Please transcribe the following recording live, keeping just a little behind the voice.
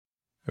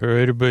All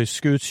right, everybody,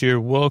 Scoots here.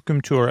 Welcome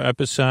to our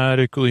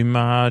episodically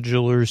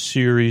modular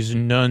series,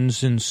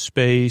 Nuns in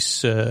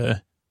Space.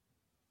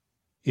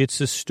 It's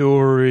a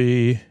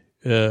story.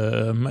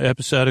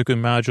 Episodically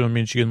modular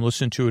means you can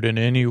listen to it in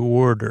any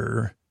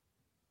order.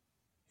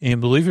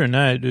 And believe it or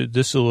not,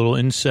 this is a little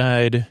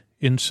inside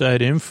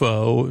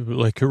info.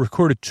 Like, I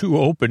recorded 2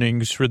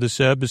 openings for this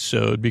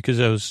episode because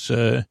I was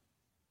had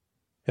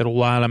a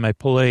lot on my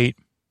plate,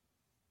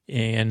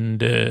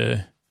 and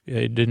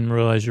I didn't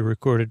realize you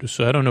recorded.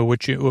 So I don't know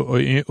which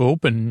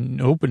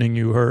opening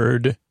you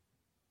heard.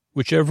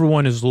 Whichever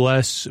one is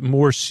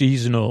more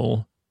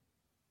seasonal,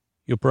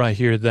 you'll probably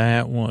hear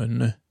that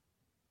one.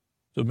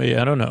 So maybe,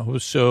 I don't know.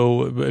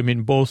 So, I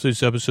mean, both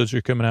these episodes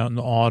are coming out in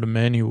the autumn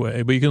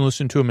anyway, but you can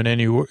listen to them in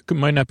any, it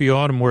might not be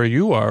autumn where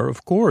you are,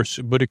 of course,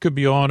 but it could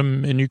be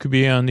autumn and you could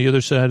be on the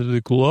other side of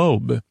the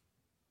globe.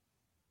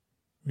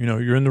 You know,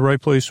 you're in the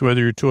right place,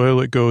 whether your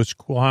toilet goes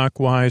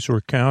clockwise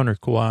or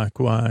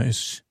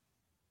counterclockwise.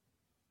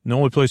 The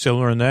only place I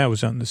learned that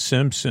was on The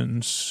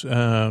Simpsons.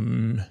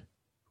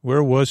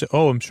 Where was it?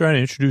 Oh, I'm trying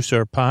to introduce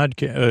our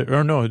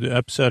podcast, the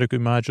episodically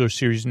modular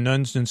series,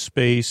 Nuns in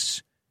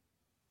Space.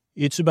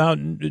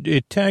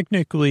 It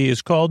technically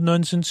is called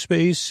Nuns in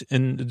Space,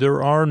 and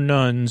there are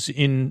nuns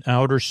in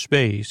outer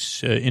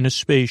space, in a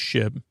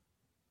spaceship,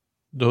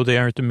 though they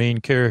aren't the main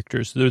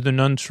characters. They're the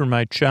nuns from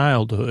my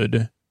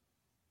childhood,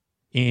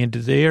 and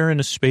they are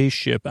in a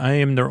spaceship. I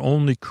am their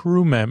only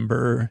crew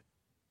member,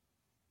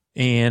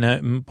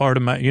 and part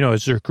of my,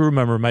 as their crew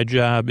member, my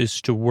job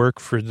is to work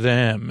for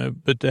them,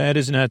 but that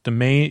is not the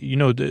main,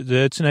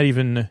 that's not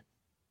even,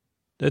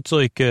 that's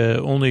like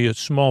only a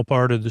small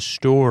part of the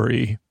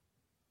story.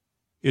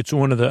 It's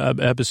one of the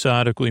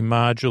episodically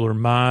modular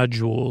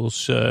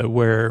modules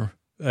where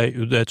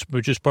that's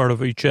just part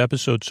of each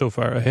episode so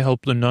far. I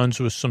help the nuns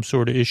with some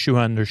sort of issue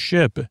on their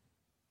ship.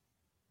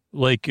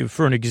 Like,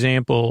 for an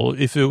example,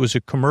 if it was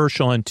a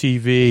commercial on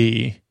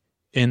TV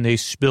and they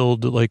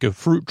spilled like a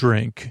fruit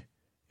drink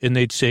and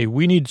they'd say,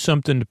 we need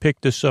something to pick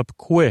this up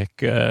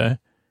quick,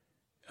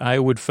 I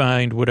would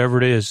find whatever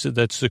it is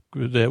that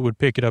would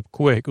pick it up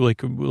quick,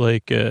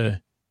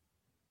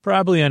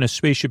 probably on a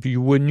spaceship,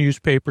 you wouldn't use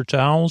paper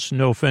towels.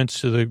 No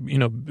offense to the,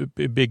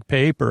 big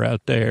paper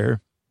out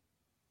there.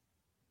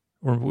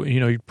 Or,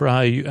 you'd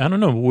probably, I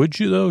don't know,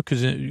 would you though?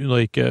 Because,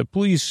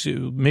 please,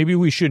 maybe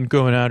we shouldn't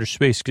go in outer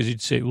space, because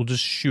you'd say, well,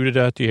 just shoot it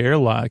out the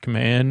airlock,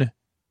 man.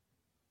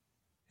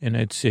 And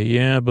I'd say,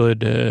 yeah,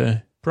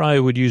 but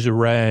probably would use a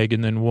rag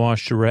and then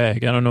wash the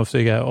rag. I don't know if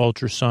they got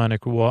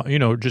ultrasonic,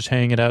 just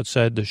hang it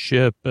outside the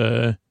ship.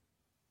 This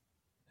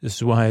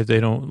is why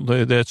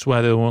that's why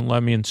they won't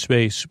let me in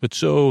space. But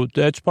so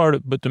that's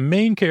but the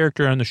main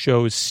character on the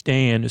show is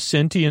Stan, a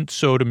sentient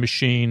soda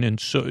machine, and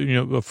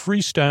a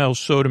freestyle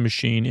soda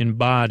machine in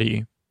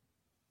body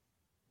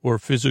or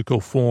physical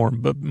form.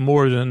 But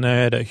more than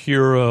that, a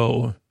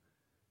hero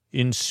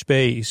in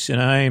space.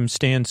 And I am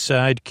Stan's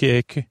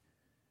sidekick,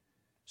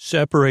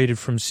 separated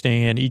from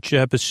Stan each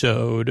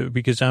episode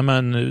because I'm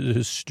on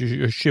the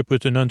ship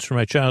with the nuns from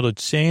my childhood.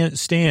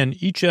 Stan,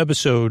 each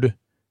episode,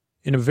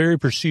 in a very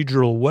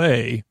procedural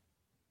way,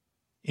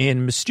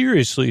 and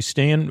mysteriously,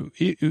 Stan,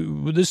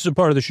 this is a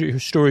part of the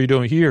story you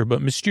don't hear,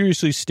 but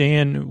mysteriously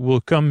Stan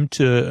will come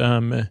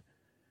to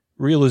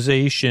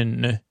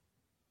realization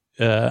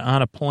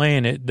on a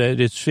planet that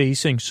it's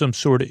facing some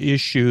sort of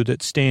issue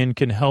that Stan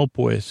can help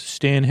with.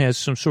 Stan has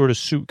some sort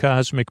of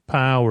cosmic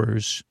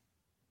powers,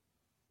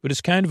 but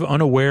is kind of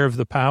unaware of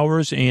the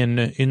powers and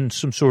in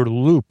some sort of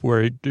loop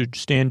where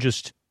Stan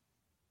just...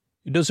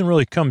 It doesn't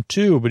really come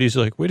to, but he's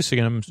like, wait a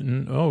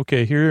second,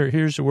 okay,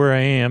 here's where I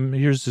am.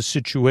 Here's the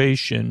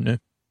situation.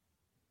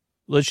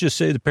 Let's just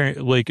say the parent,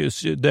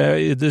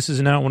 this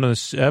is not one of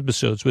the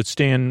episodes, but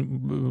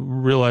Stan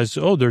realized,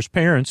 there's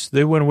parents.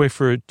 They went away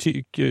for a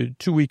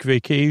 2-week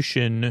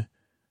vacation.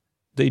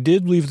 They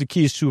did leave the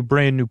keys to a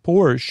brand new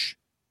Porsche.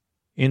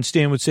 And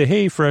Stan would say,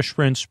 hey, Fresh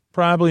Prince,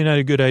 probably not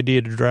a good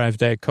idea to drive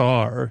that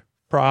car.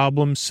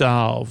 Problem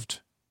solved.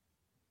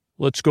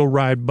 Let's go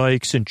ride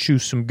bikes and chew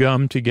some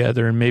gum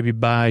together and maybe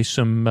buy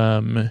some,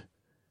 or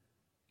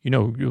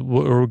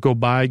go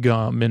buy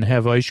gum and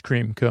have ice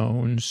cream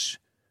cones.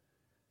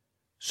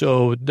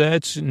 So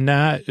it's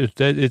not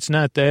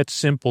that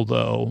simple,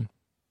 though.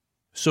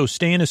 So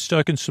Stan is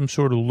stuck in some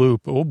sort of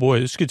loop. Oh,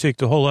 boy, this could take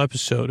the whole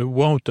episode. It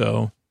won't,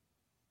 though.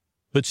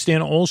 But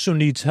Stan also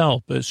needs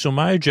help. So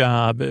my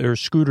job, or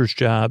Scooter's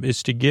job,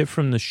 is to get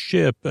from the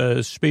ship,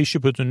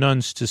 spaceship with the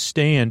nuns, to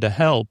Stan to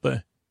help.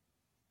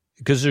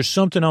 Because there's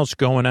something else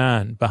going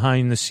on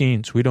behind the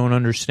scenes. We don't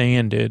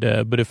understand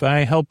it. But if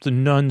I help the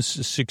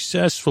nuns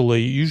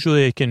successfully,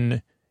 usually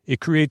it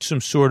creates some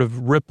sort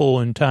of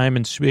ripple in time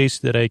and space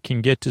that I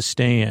can get to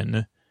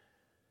Stan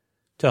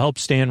to help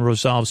Stan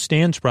resolve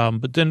Stan's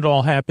problem. But then it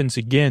all happens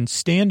again.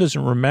 Stan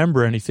doesn't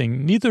remember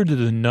anything. Neither do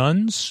the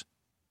nuns.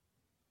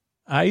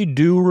 I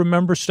do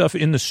remember stuff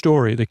in the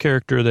story, the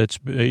character that's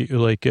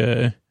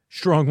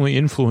strongly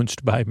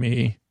influenced by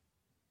me.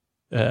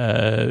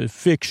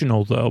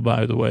 Fictional, though,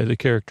 by the way, the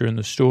character in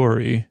the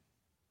story.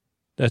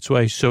 That's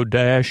why he's so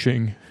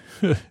dashing.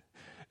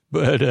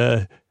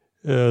 But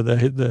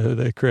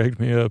That cracked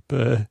me up.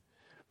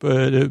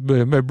 But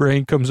my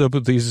brain comes up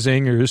with these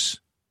zingers.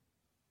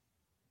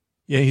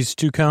 Yeah, he's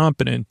too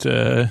competent,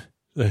 the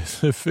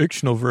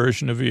fictional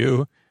version of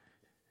you.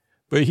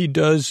 But he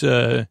does,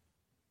 what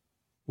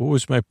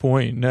was my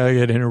point? Now I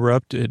got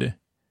interrupted.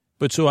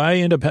 But so I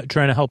end up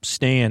trying to help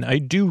Stan. I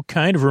do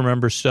kind of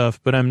remember stuff,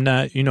 but I'm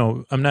not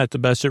the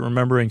best at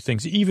remembering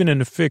things. Even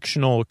in a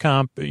fictional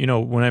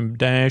when I'm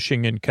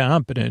dashing and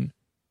competent,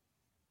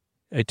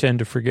 I tend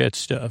to forget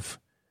stuff.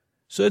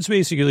 So that's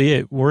basically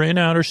it. We're in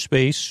outer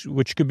space,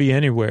 which could be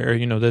anywhere.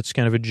 That's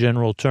kind of a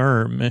general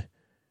term.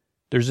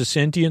 There's a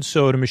sentient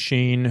soda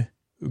machine,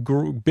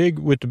 big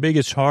with the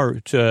biggest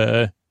heart,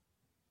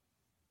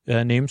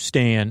 named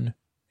Stan,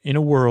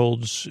 in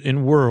worlds,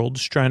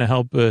 trying to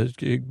help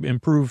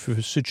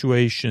improve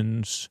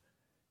situations.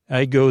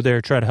 I go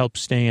there, try to help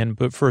Stan,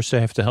 but first I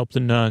have to help the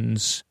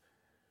nuns.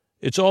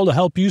 It's all to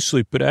help you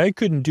sleep, but I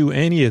couldn't do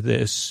any of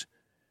this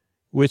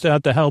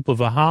without the help of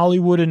a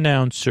Hollywood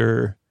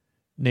announcer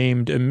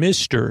named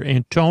Mr.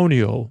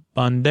 Antonio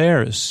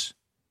Banderas.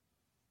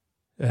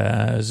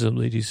 The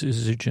ladies,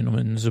 the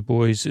gentlemen, the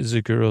boys,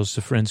 the girls,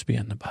 the friends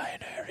beyond the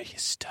binary,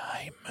 it's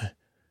time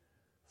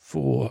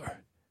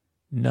for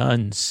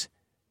Nuns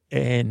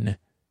in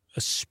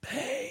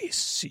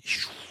Space.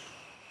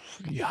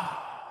 Yeah,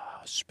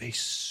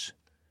 space.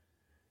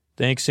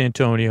 Thanks,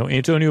 Antonio.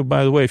 Antonio,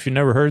 by the way, if you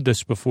never heard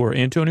this before,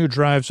 Antonio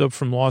drives up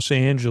from Los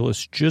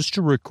Angeles just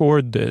to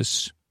record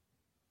this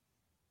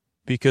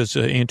because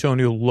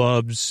Antonio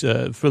loves,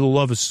 for the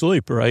love of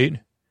sleep, right?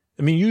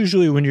 I mean,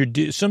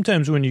 usually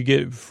sometimes when you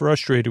get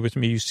frustrated with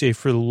me, you say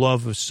for the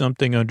love of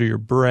something under your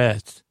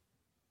breath.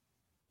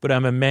 But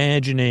I'm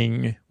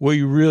imagining what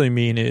you really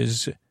mean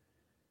is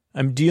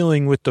I'm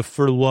dealing with the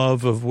for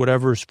love of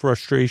whatever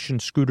frustration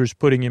Scooter's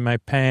putting in my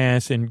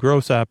path and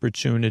growth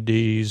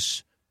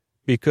opportunities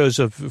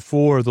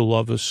for the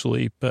love of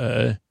sleep.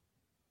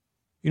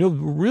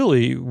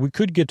 Really, we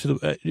could get to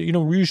the,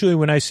 usually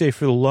when I say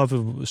for the love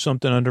of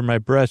something under my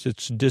breath,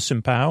 it's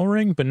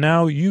disempowering. But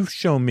now you've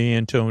shown me,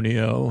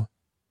 Antonio,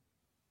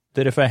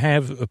 that if I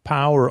have a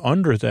power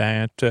under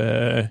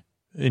that,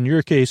 in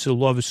your case, the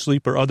love of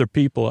sleep or other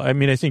people, I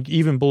mean, I think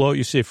even below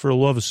you say for the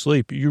love of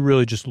sleep, you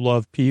really just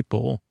love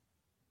people.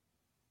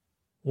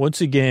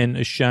 Once again,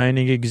 a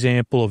shining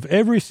example of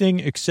everything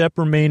except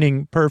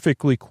remaining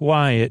perfectly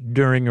quiet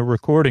during a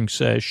recording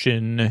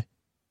session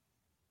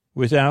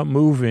without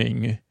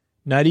moving.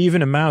 Not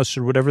even a mouse,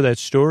 or whatever that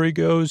story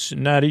goes.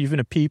 Not even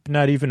a peep,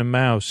 not even a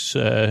mouse.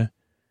 The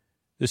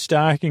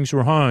stockings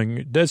were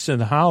hung. That's in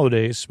the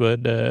holidays,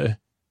 but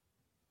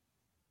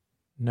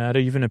not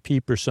even a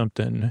peep or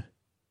something.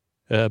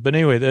 But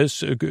anyway,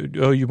 that's a good.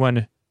 Oh, you want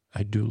to?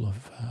 I do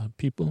love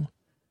people.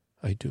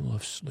 I do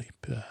love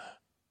sleep.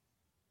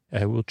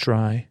 I will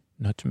try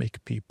not to make a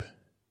peep.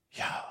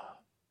 Yeah.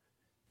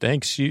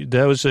 Thanks.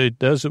 Was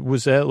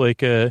that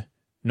like a?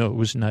 No, it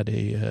was not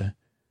a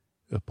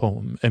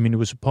poem. I mean, it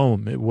was a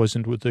poem. It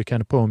wasn't with the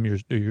kind of poem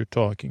you're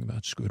talking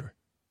about, Scooter.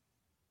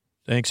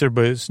 Thanks,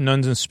 everybody. It's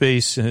Nuns in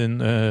Space, and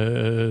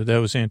that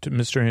was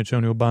Mr.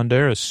 Antonio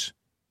Banderas.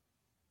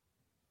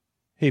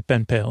 Hey,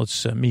 pen pal,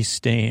 it's me,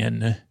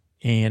 Stan,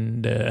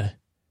 and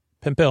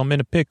pen pal, I'm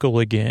in a pickle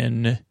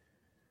again.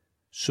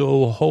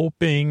 So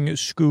hoping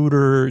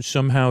Scooter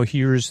somehow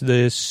hears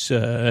this,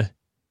 and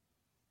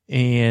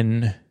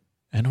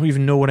I don't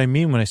even know what I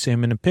mean when I say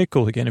I'm in a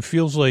pickle again. It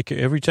feels like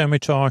every time I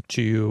talk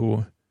to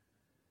you,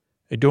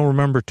 I don't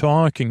remember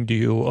talking to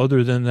you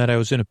other than that I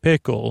was in a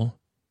pickle,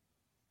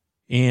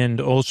 and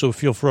also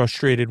feel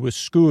frustrated with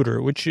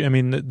Scooter, which, I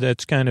mean,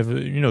 that's kind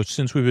of,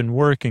 since we've been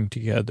working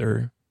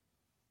together.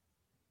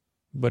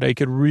 But I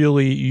could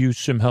really use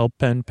some help,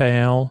 pen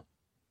pal.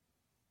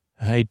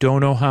 I don't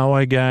know how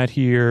I got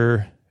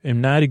here. I'm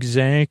not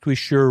exactly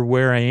sure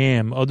where I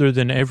am, other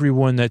than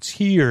everyone that's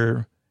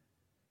here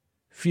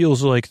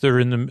feels like they're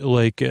in the,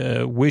 like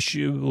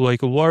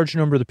a large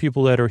number of the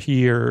people that are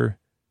here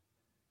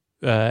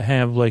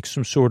have like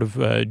some sort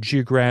of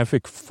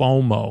geographic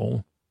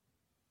FOMO,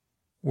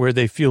 where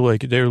they feel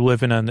like they're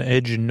living on the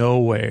edge of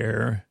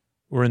nowhere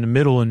or in the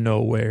middle of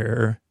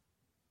nowhere.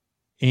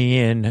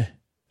 And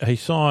I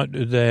thought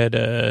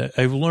that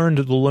I've learned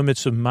the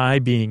limits of my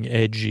being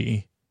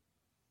edgy,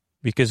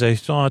 because I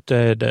thought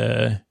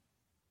that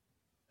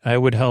I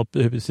would help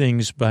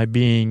things by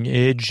being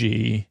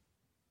edgy.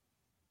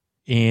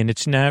 And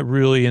it's not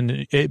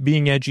really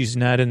being edgy is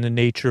not in the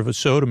nature of a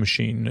soda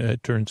machine,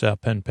 it turns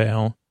out, pen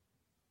pal.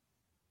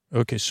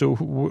 Okay, so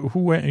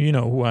who I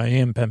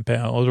am, pen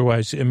pal.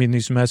 Otherwise, I mean,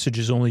 these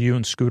messages, only you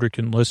and Scooter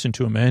can listen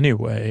to them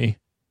anyway.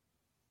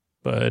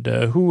 But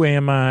who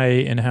am I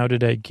and how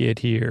did I get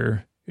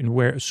here and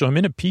where? So I'm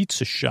in a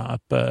pizza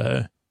shop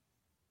or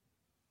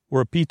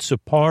a pizza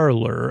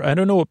parlor. I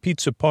don't know what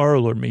pizza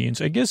parlor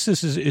means. I guess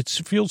it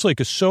feels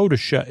like a soda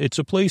shop. It's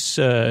a place,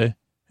 I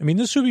mean,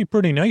 this would be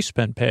pretty nice,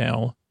 pen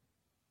pal.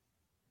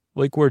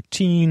 Like where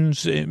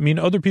teens, I mean,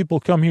 other people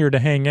come here to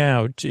hang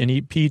out and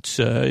eat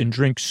pizza and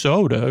drink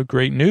soda.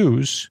 Great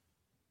news.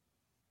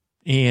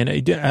 And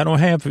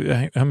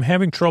I'm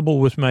having trouble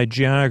with my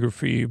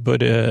geography,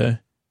 but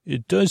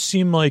it does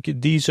seem like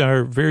these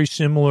are very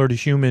similar to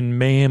human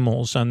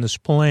mammals on this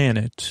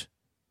planet.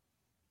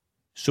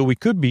 So we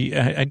could be,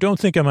 I don't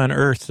think I'm on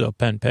Earth, though,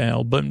 pen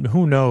pal, but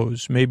who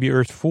knows? Maybe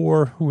Earth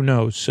 4, who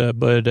knows? Or,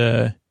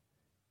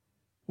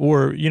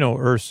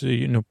 Earth,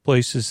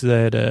 places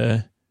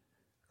that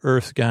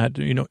Earth got,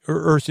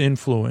 Earth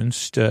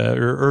influenced,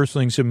 or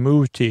Earthlings have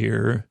moved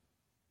here.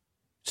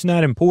 It's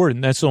not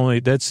important. That's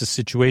the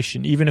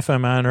situation. Even if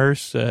I'm on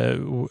Earth,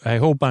 I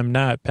hope I'm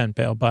not, pen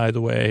pal, by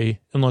the way,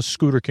 unless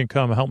Scooter can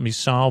come and help me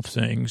solve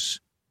things.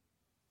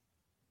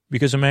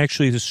 Because I'm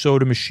actually the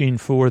soda machine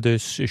for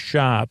this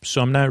shop,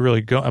 so I'm not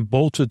really I'm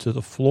bolted to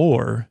the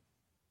floor,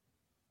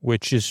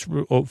 which is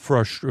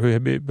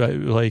frustrating.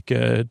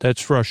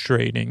 That's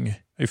frustrating.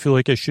 I feel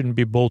like I shouldn't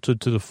be bolted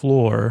to the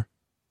floor.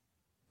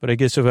 But I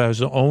guess if I was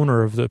the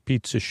owner of the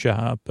pizza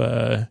shop,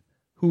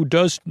 who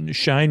does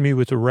shine me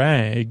with a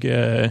rag,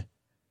 a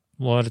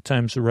lot of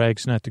times the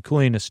rag's not the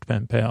cleanest,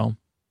 pen pal.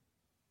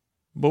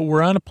 But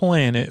we're on a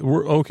planet,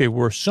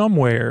 we're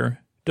somewhere,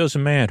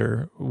 doesn't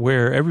matter,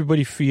 where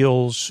everybody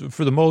feels,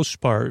 for the most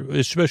part,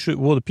 especially,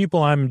 the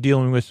people I'm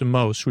dealing with the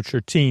most, which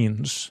are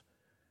teens,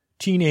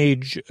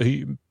 teenage,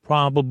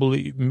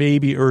 probably,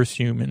 maybe Earth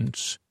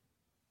humans,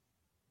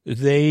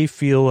 they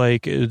feel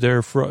like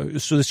they're,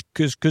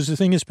 because the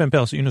thing is, pen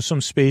pals,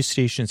 some space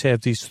stations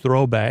have these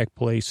throwback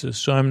places,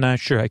 so I'm not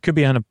sure. I could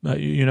be on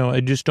I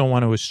just don't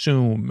want to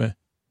assume.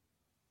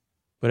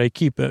 But I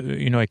keep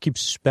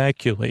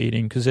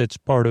speculating because that's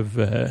part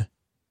of,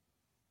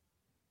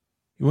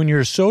 when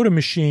you're a soda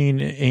machine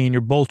and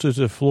you're bolted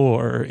to the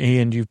floor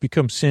and you've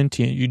become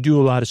sentient, you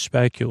do a lot of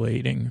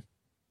speculating.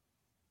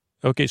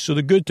 Okay, so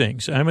the good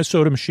things. I'm a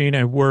soda machine.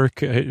 I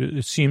work.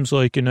 It seems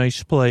like a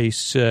nice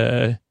place.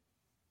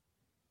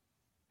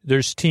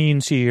 There's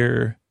teens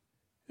here.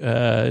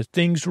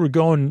 Things were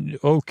going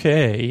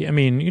okay. I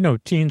mean,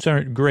 teens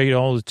aren't great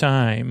all the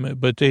time,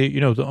 but they,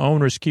 the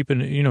owner's keeping,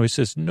 he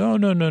says, no,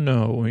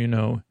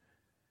 don't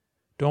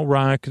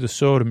rock the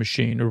soda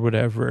machine or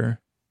whatever.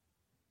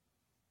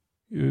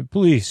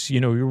 Please,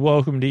 you're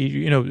welcome to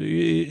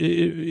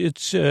eat,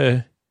 it's,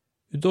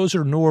 those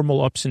are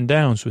normal ups and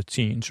downs with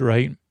teens,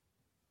 right?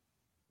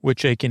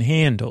 Which I can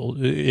handle.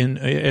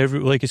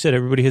 Like I said,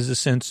 everybody has a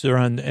sense they're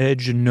on the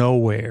edge of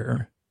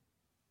nowhere.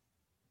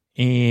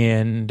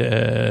 And,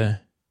 I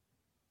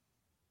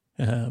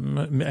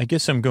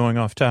guess I'm going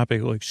off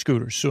topic like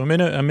scooters. So I'm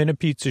in a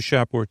pizza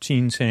shop where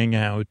teens hang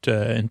out,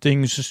 and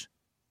things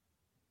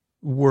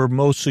were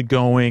mostly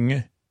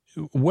going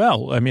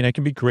well. I mean, I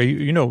can be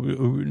great,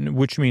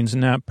 which means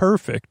not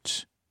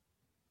perfect.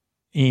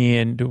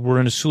 And we're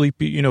in a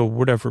sleepy,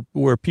 whatever,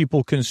 where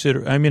people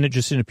consider,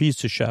 just in a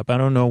pizza shop. I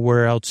don't know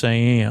where else I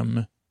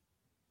am.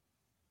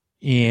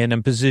 And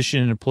I'm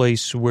positioned in a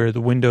place where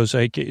the windows,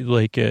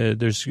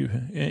 there's,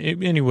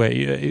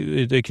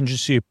 anyway, they can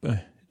just see, it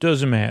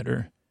doesn't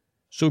matter.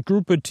 So a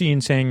group of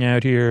teens hang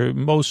out here.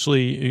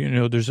 Mostly,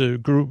 there's a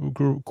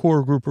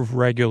core group of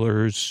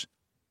regulars.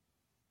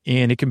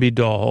 And it can be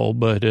dull,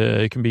 but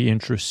it can be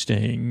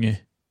interesting.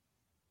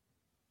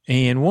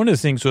 And one of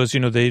the things was,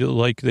 they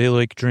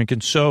like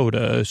drinking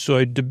soda. So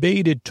I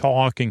debated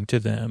talking to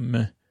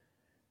them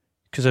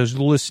because I was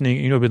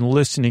listening, I've been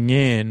listening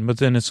in. But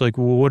then it's like,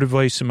 well, what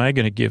advice am I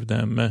going to give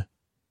them?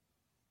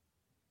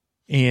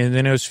 And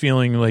then I was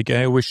feeling like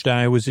I wished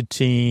I was a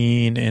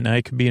teen and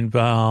I could be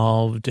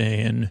involved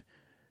and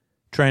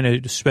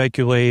trying to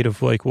speculate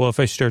of like, well, if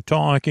I start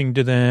talking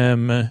to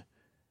them and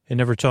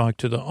never talk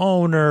to the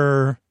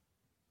owner,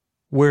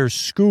 where's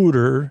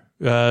Scooter?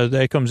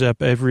 That comes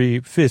up every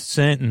fifth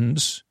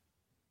sentence.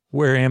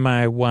 Where am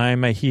I? Why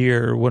am I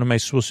here? What am I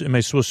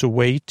supposed to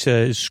wait?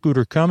 Is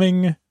Scooter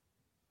coming?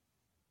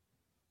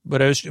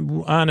 But I was,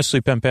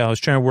 honestly, pen pal, I was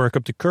trying to work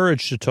up the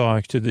courage to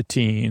talk to the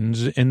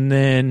teens. And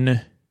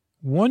then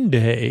one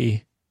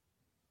day,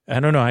 I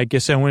don't know, I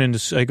guess I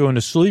go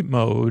into sleep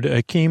mode.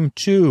 I came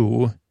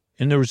to,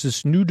 and there was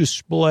this new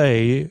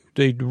display.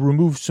 They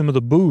removed some of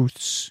the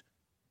booths.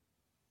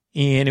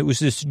 And it was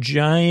this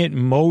giant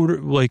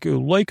motor, like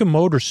a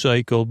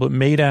motorcycle, but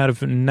made out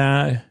of it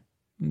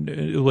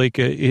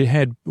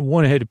had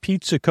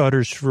pizza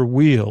cutters for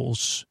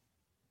wheels.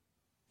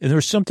 And there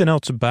was something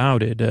else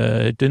about it.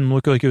 It didn't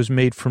look like it was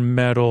made from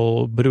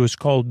metal, but it was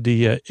called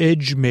the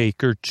Edge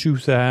Maker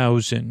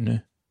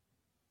 2000.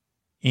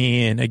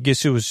 And I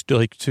guess it was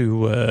like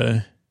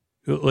I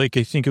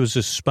think it was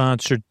a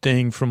sponsored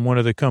thing from one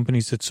of the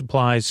companies that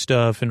supplies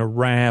stuff in a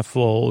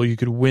raffle. You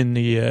could win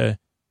the,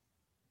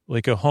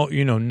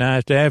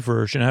 not that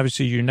version.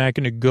 Obviously, you're not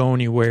going to go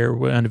anywhere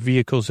on a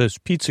vehicle that has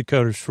pizza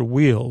cutters for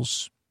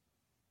wheels.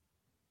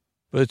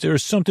 But there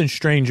was something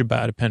strange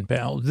about it, pen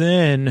pal.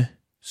 Then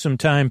some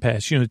time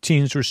passed. The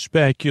teens were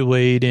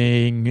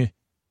speculating.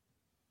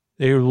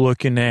 They were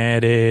looking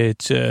at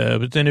it.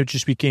 But then it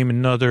just became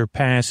another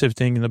passive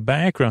thing in the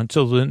background.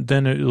 Until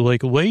then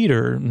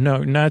later,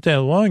 no, not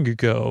that long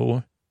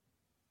ago.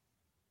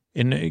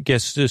 And I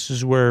guess this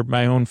is where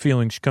my own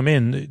feelings come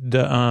in.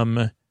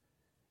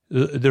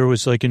 There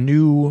was like a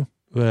new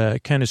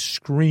kind of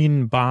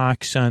screen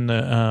box on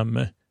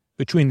the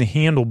between the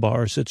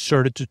handlebars that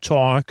started to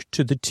talk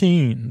to the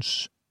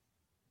teens.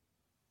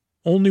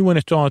 Only when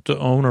it thought the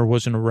owner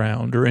wasn't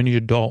around or any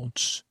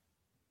adults.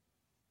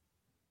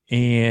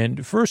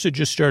 And first it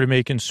just started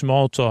making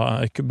small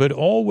talk, but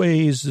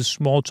always the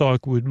small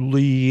talk would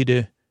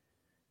lead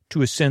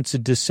to a sense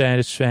of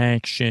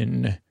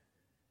dissatisfaction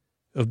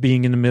of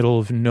being in the middle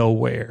of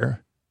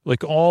nowhere.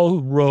 Like all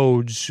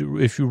roads,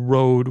 if you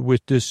rode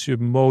with this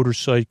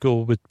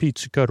motorcycle with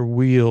pizza cutter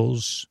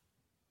wheels,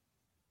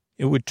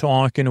 it would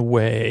talk in a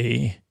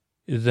way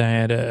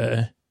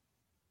that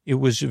it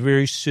was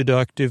very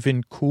seductive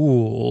and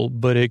cool,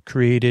 but it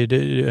created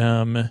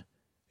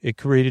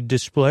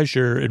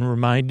displeasure and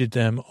reminded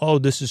them, oh,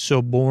 this is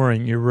so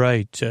boring, you're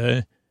right.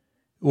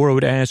 Or it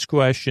would ask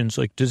questions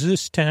like, does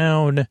this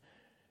town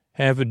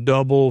have a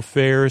double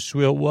Ferris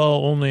wheel?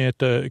 Well, only at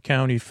the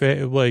county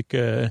fair,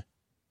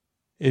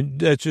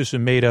 that's just a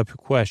made-up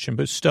question,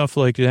 but stuff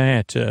like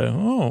that.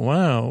 Oh,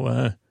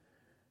 wow.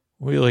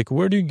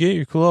 Where do you get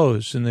your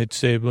clothes? And they'd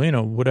say,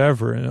 well,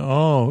 whatever. And,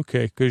 oh,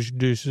 okay, because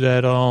does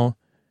that all,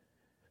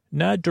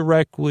 not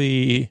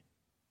directly.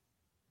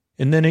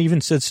 And then I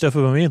even said stuff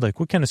about me, like,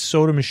 what kind of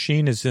soda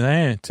machine is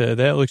that?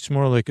 That looks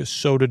more like a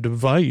soda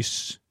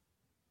device.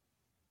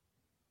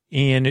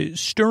 And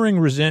stirring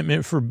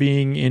resentment for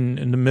being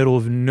in the middle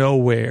of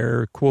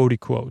nowhere, quotey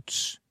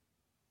quotes.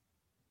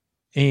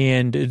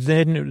 And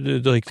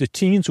then, the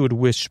teens would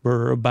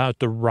whisper about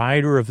the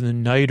rider of the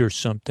night or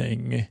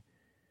something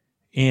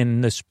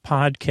in this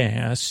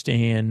podcast,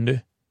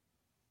 and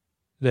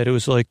that it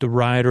was like the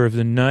rider of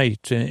the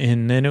night.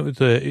 And then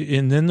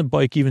the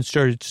bike even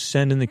started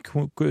sending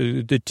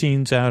the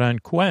teens out on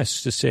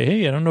quests to say,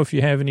 hey, I don't know if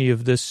you have any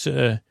of this.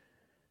 I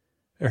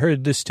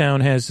heard this town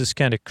has this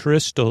kind of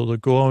crystal, the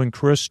glowing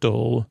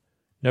crystal.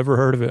 Never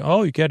heard of it.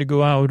 Oh, you got to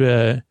go out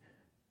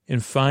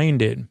and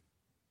find it.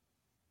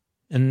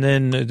 And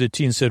then the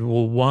teen said,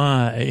 well,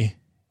 why?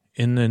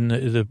 And then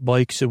the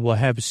bike said, well, I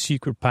have a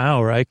secret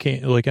power. I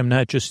can't, I'm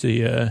not just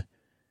they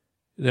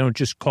don't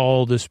just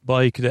call this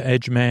bike the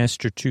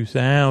Edgemaster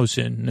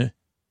 2000.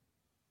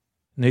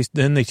 And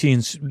then the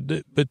teens,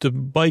 but the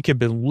bike had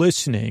been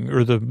listening,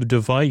 or the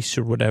device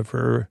or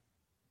whatever.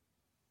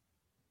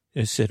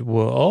 It said,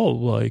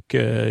 well,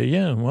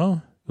 yeah,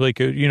 well, so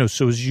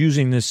it was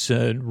using this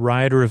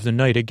rider of the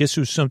night. I guess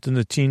it was something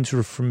the teens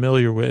were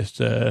familiar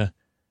with,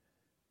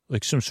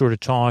 like some sort of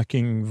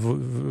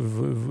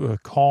talking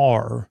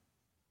car.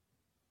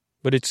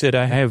 But it said,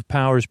 I have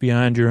powers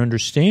beyond your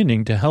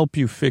understanding to help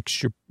you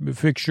fix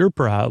your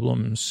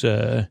problems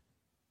and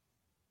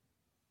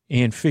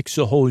fix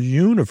the whole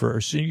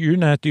universe. You're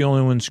not the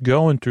only ones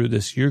going through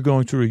this. You're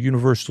going through a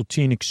universal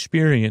teen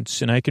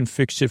experience, and I can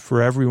fix it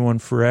for everyone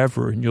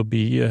forever, and you'll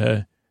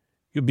be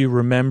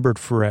remembered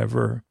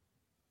forever.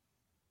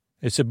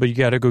 It said, but you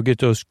got to go get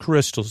those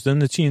crystals. Then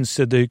the teens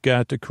said they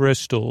got the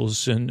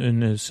crystals,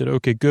 and they said,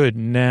 okay, good.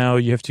 Now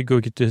you have to go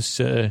get this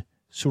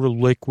sort of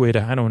liquid,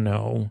 I don't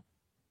know.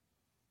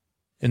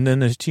 And then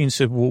the teen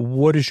said, well,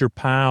 what is your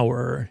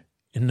power?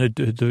 And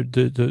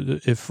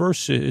at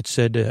first it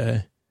said,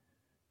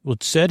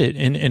 it said it,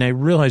 and I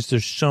realized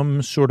there's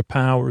some sort of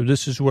power.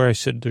 This is where I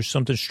said there's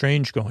something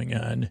strange going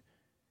on.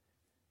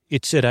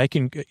 It said,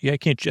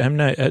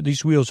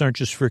 these wheels aren't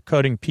just for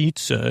cutting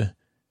pizza.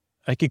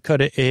 I could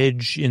cut an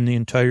edge in the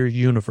entire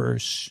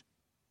universe.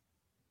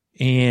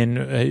 And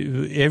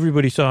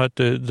everybody thought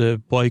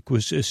the bike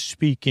was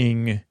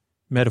speaking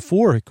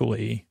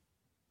metaphorically.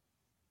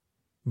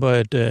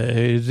 But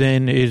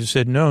then it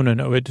said, no.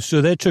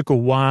 So that took a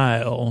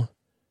while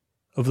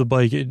of the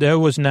bike. That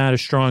was not a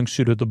strong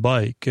suit of the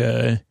bike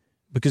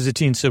because the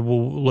teen said,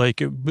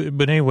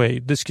 but anyway,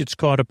 this gets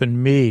caught up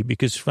in me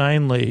because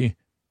finally,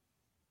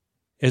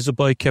 as the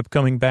bike kept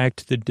coming back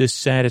to the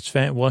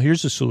dissatisfaction, well,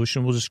 here's the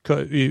solution. We'll just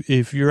cut.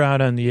 If you're out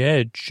on the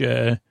edge,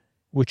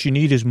 what you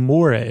need is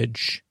more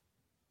edge.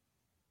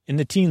 And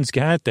the teens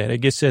got that. I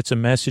guess that's a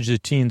message the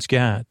teens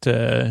got.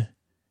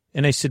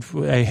 And I said,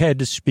 I had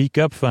to speak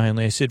up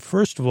finally. I said,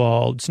 first of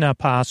all, it's not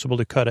possible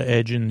to cut an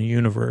edge in the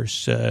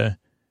universe.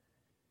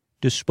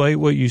 Despite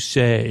what you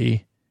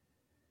say,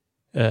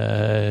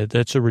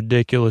 that's a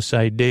ridiculous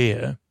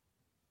idea.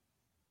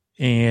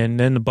 And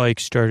then the bike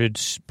started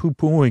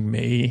poo-pooing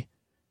me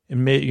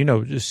and,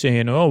 just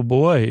saying, oh,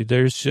 boy,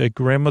 there's a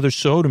grandmother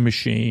soda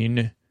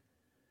machine,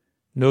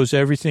 knows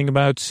everything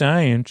about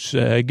science.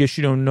 I guess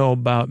you don't know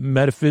about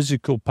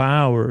metaphysical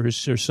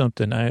powers or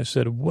something. I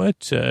said,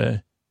 what?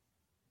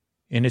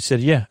 And it said,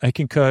 yeah, I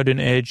can cut an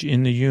edge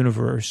in the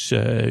universe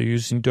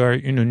using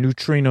dark,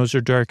 neutrinos or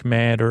dark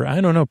matter.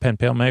 I don't know, pen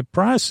pal. My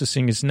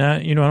processing is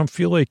not, I don't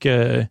feel like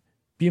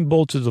being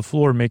bolted to the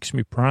floor makes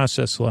me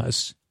process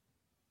less.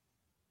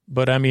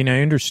 But, I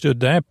understood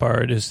that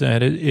part is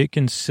that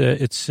it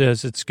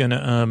says it's going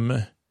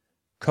to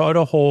cut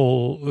a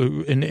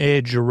hole, an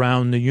edge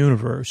around the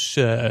universe.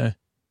 And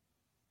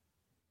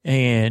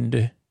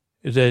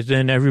that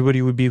then everybody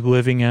would be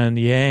living on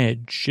the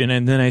edge.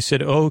 And then I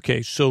said,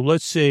 okay, so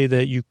let's say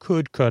that you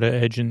could cut an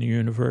edge in the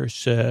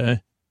universe.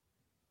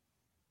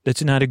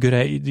 That's not a good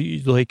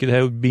idea. Like,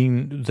 that would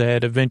mean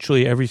that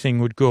eventually everything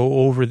would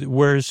go over.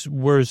 Where's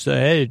the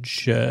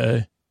edge?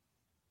 And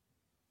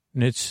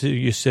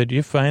you said,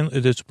 you find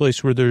there's a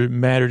place where the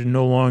matter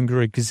no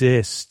longer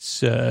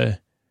exists. And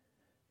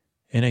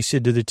I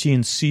said, do the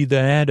teens see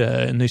that?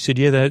 And they said,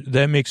 yeah,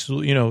 that makes,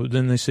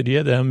 then they said,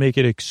 yeah, that'll make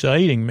it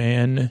exciting,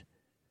 man.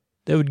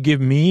 That would give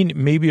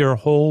maybe our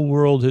whole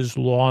world has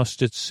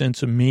lost its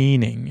sense of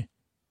meaning.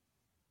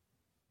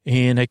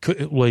 And I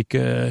could,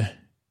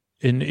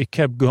 and it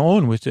kept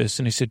going with this.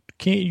 And I said,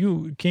 can't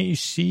you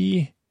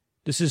see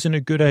this isn't a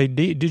good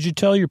idea? Did you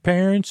tell your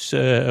parents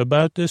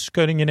about this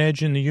cutting an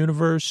edge in the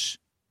universe?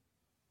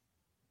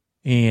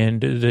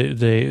 And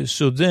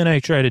so then I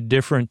tried a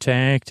different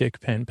tactic,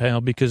 pen pal,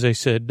 because I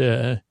said,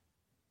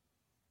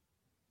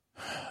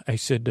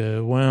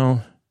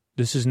 well,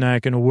 this is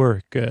not going to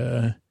work.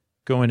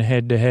 Going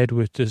head to head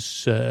with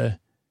this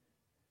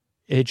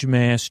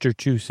Edgemaster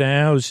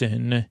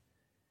 2000.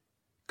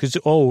 Because,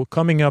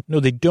 coming up, no,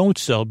 they don't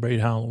celebrate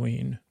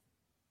Halloween,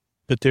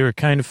 but they were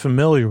kind of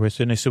familiar with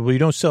it. And I said, well, you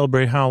don't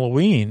celebrate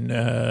Halloween.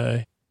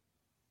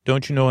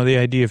 Don't you know the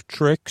idea of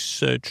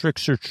tricks?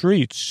 Tricks or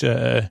treats?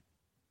 And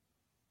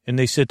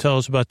they said, tell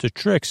us about the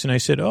tricks. And I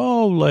said,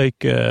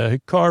 like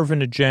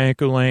carving a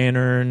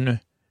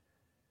jack-o'-lantern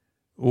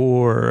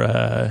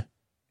or,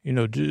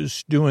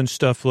 just doing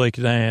stuff like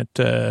that.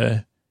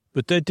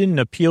 But that didn't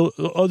appeal.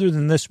 Other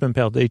than this, pen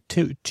pal, they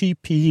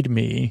TP'd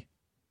me.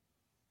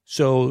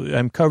 So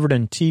I'm covered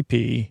in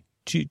TP,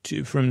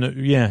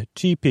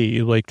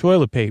 TP, like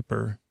toilet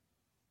paper.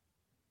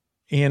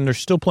 And they're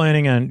still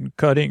planning on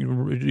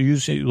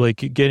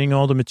getting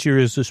all the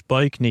materials this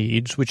bike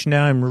needs, which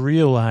now I'm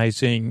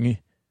realizing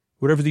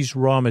whatever these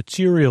raw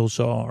materials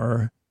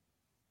are.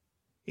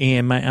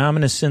 And my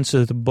ominous sense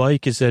of the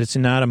bike is that it's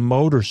not a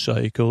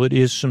motorcycle. It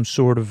is some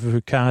sort of a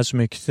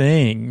cosmic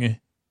thing.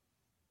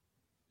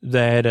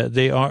 That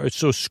they are.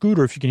 So,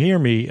 Scooter, if you can hear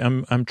me,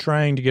 I'm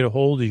trying to get a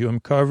hold of you. I'm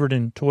covered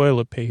in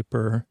toilet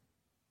paper.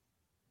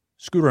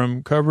 Scooter,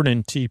 I'm covered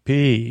in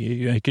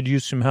TP. I could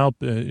use some help.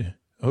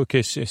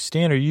 Okay,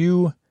 Stan, did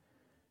you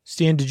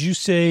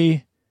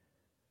say,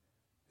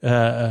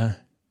 are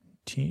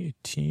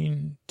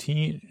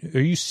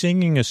you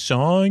singing a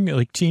song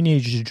like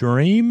Teenage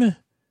Dream?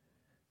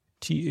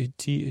 Tea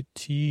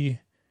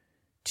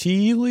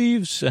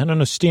leaves? I don't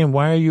know, Stan,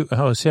 why are you,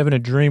 I was having a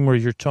dream where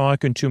you're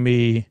talking to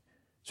me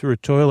through a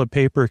toilet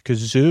paper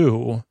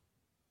kazoo.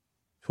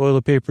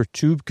 Toilet paper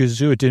tube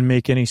kazoo. It didn't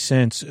make any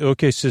sense.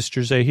 Okay,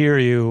 sisters, I hear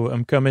you.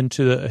 I'm coming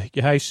to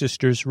hi,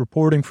 sisters,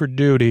 reporting for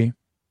duty.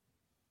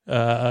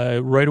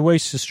 Right away,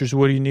 sisters,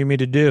 what do you need me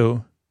to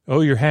do?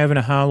 Oh, you're having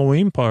a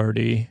Halloween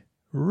party.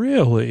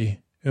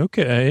 Really?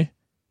 Okay.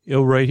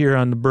 Right here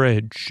on the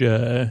bridge.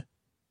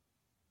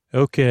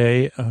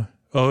 Okay.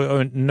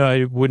 No,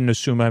 I wouldn't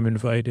assume I'm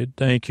invited.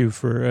 Thank you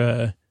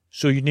for,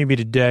 so you need me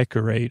to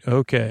decorate.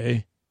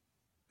 Okay.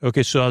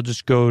 Okay, so I'll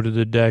just go to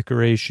the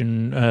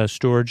decoration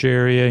storage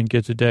area and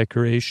get the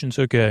decorations.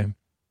 Okay.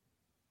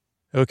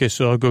 Okay,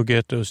 so I'll go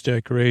get those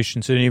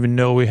decorations. I didn't even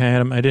know we had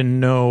them. I didn't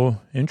know.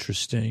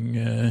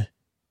 Interesting.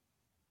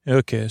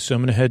 Okay, so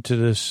I'm going to head to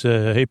this.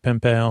 Hey,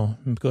 pen pal,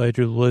 I'm glad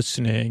you're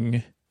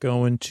listening.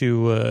 Going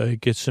to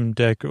get some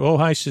Oh,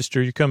 hi,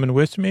 sister. You coming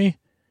with me?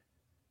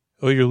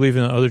 Oh, you're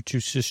leaving the other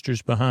two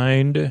sisters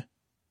behind?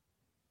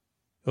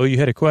 Oh, you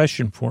had a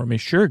question for me.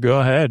 Sure, go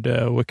ahead.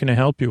 What can I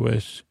help you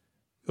with?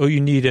 Oh,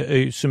 you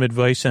need some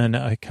advice on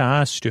a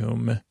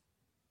costume.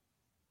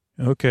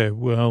 Okay,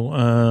 well,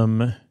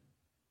 I'm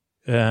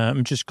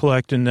just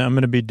collecting. I'm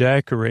going to be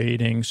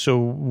decorating. So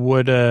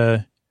what,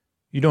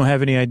 you don't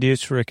have any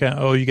ideas for you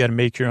got to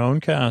make your own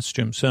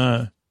costumes,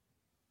 huh?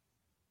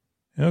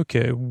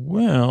 Okay,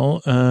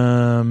 well,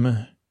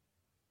 let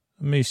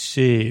me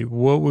see.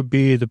 What would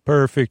be the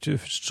perfect,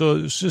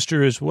 so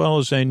sister, as well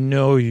as I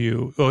know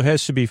you, it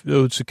has to be,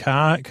 it's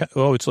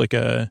like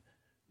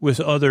with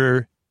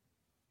other,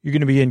 you're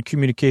going to be in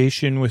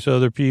communication with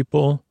other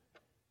people.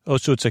 Oh,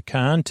 so it's a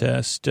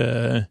contest,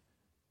 or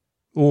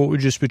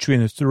just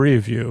between the three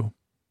of you.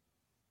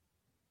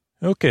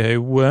 Okay,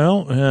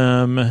 well,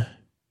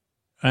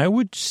 I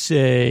would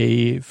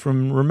say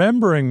from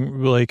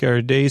remembering like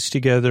our days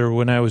together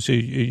when I was a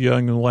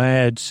young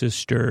lad,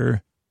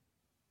 sister,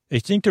 I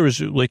think there was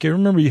like, I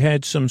remember you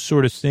had some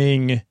sort of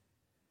thing,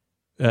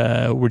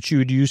 which you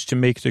would use to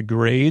make the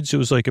grades. It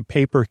was like a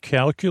paper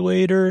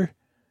calculator.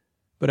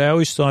 But I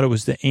always thought it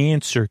was the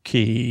answer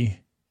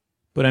key.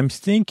 But I'm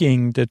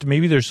thinking that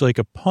maybe there's like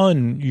a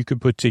pun you could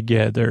put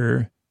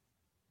together.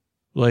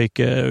 Like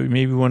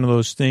maybe one of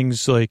those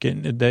things like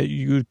that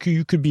you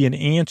could be an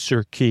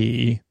answer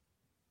key.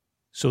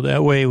 So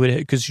that way it would,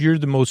 because you're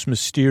the most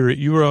mysterious,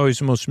 you were always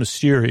the most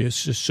mysterious.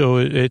 So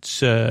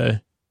it's, I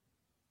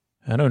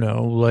don't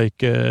know,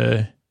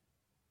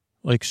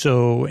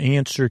 so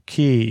answer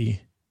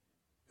key.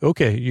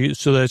 Okay,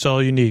 so that's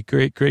all you need.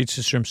 Great, great,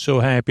 sister. I'm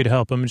so happy to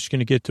help. I'm just going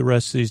to get the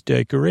rest of these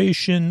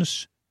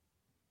decorations.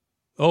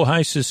 Oh,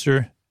 hi,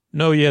 sister.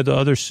 No, yeah, the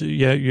other,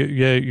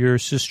 your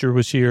sister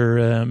was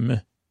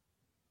here.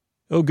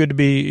 Oh, good to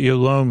be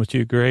alone with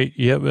you. Great.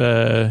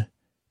 Yep.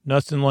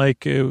 Nothing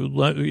like,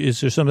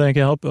 is there something I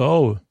can help?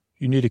 Oh,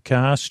 you need a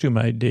costume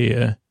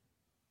idea.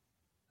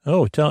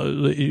 Oh,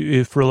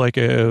 for like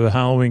a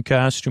Halloween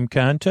costume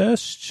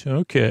contest?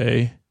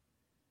 Okay.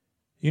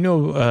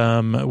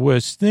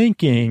 Was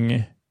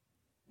thinking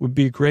would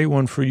be a great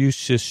one for you,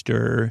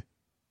 sister,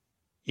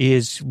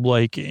 is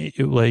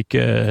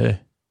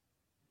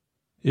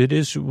it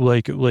is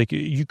like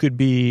you could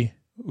be,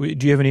 do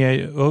you have any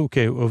idea?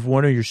 Okay, of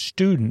one of your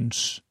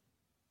students.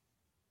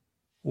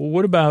 Well,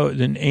 what about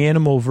an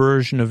animal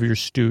version of your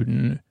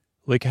student?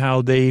 Like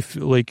how they,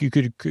 like you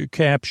could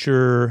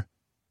capture,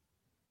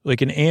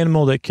 like an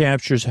animal that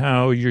captures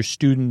how your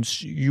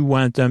students, you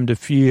want them to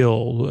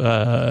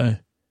feel,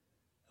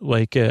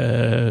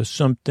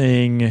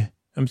 something,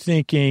 I'm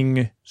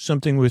thinking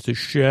something with a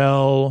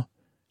shell,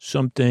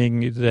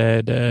 something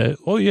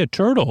that,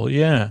 turtle,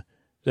 yeah.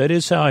 That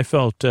is how I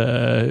felt,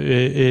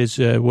 is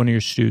one of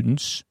your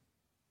students.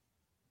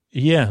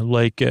 Yeah,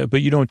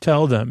 but you don't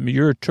tell them.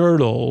 You're a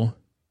turtle,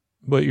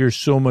 but you're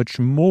so much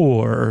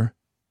more.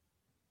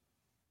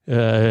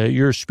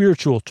 You're a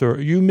spiritual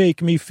turtle. You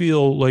make me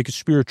feel like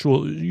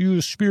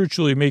you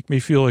spiritually make me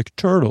feel like a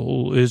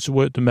turtle is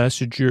what the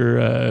message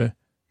I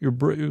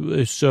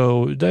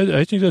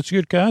think that's a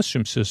good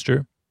costume,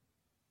 sister.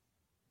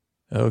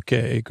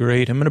 Okay,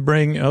 great.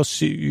 I'll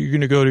see, you're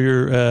going to go to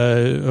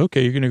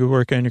you're going to go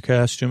work on your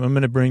costume. I'm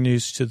going to bring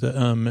these to the,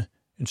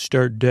 and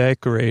start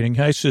decorating.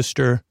 Hi,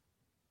 sister.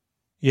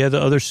 Yeah,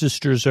 the other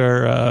sisters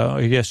are,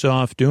 I guess,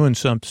 off doing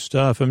some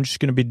stuff. I'm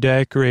just going to be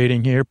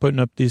decorating here, putting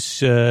up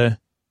these,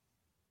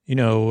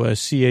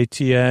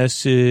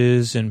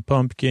 CATSs and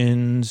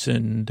pumpkins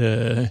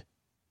and,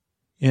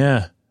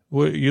 yeah.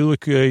 What, you're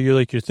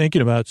like you're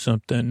thinking about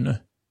something.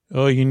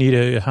 Oh, you need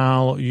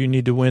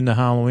to win the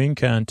Halloween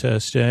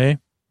contest, eh?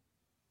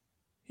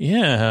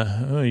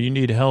 Yeah. Oh, you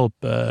need help.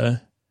 Well,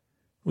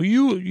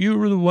 you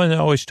were the one that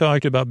always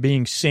talked about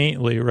being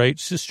saintly, right?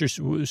 Sister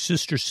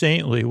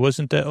Saintly,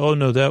 wasn't that? Oh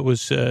no, that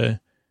was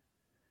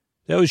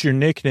your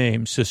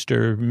nickname.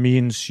 Sister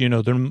means,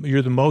 you're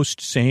the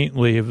most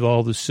saintly of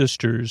all the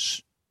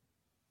sisters.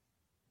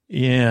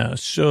 Yeah.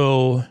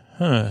 So,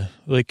 I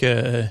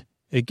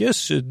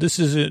guess this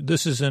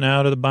is an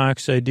out of the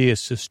box idea,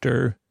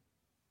 sister.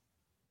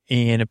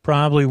 And it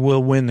probably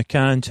will win the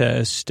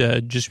contest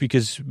just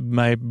because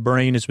my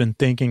brain has been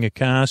thinking of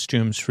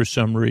costumes for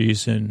some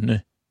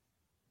reason.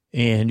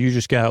 And you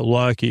just got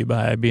lucky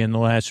by being the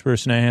last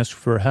person I asked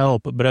for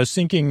help. But I was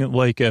thinking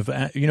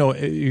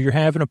you're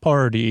having a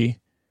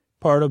party.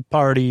 Part of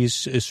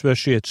parties,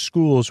 especially at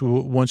schools,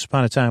 once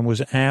upon a time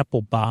was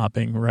apple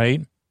bobbing,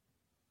 right?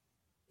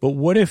 But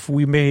what if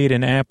we made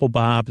an apple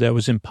bob that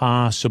was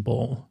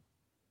impossible?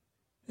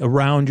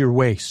 Around your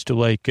waist,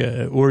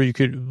 or you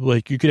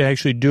could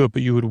actually do it,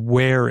 but you would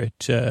wear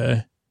it.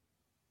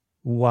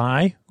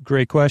 Why?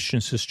 Great question,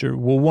 sister.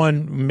 Well,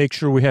 one, make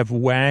sure we have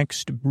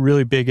waxed,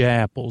 really big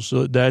apples.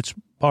 So that's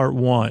part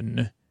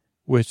one,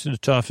 with the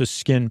toughest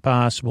skin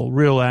possible.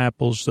 Real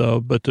apples,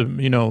 though, but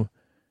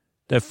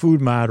that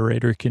food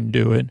moderator can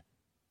do it.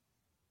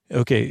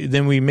 Okay,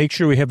 then we make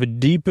sure we have a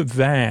deep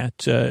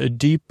vat, a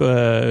deep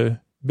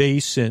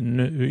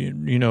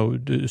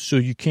basin, so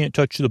you can't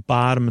touch the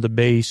bottom of the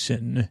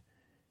basin.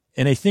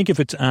 And I think if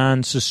it's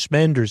on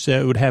suspenders,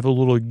 that would have a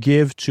little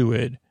give to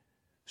it.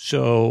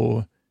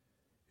 So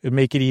it would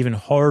make it even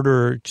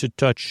harder to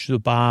touch the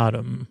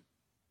bottom.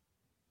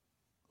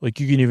 Like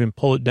you can even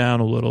pull it down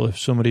a little if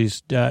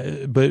somebody's, but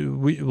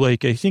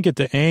I think at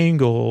the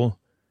angle,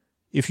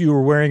 if you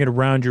were wearing it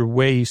around your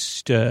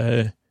waist,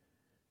 again,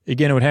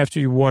 it would have to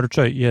be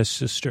watertight. Yes,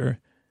 sister.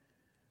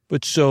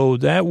 But so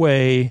that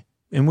way,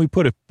 and we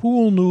put a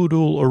pool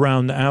noodle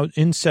around the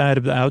inside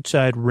of the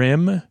outside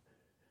rim,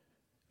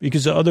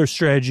 because the other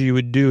strategy you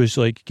would do is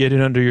get it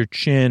under your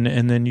chin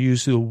and then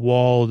use the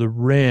wall of the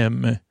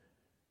rim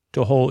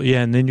to hold,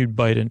 and then you'd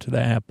bite into the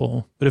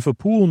apple. But if a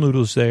pool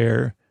noodle's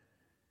there,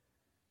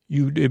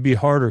 it'd be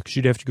harder because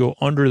you'd have to go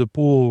under the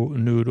pool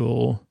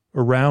noodle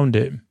around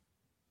it.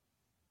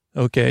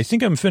 Okay, I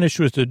think I'm finished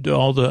with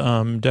all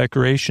the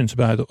decorations.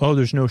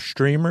 There's no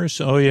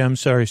streamers? Oh yeah, I'm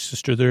sorry,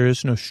 sister, there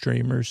is no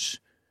streamers.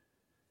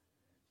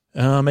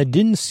 I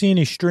didn't see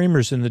any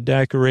streamers in the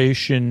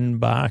decoration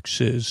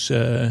boxes.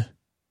 You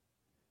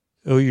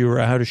were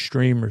out of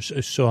streamers,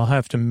 so I'll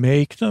have to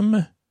make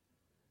them.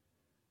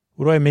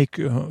 What do I make?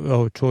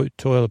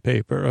 Toilet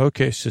paper.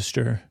 Okay,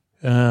 sister.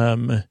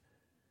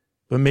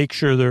 But make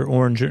sure they're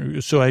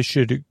orange. So I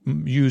should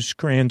use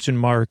crayons and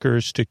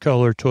markers to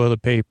color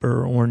toilet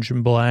paper orange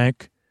and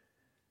black.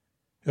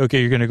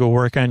 Okay, you're going to go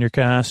work on your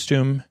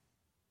costume?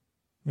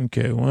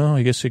 Okay, well,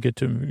 I guess I get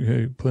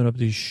to put up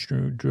these...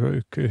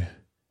 Okay.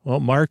 Well,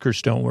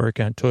 markers don't work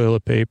on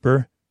toilet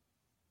paper.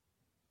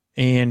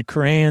 And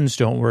crayons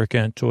don't work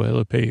on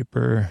toilet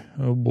paper.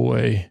 Oh,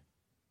 boy.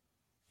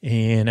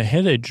 And I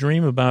had a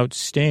dream about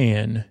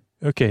Stan.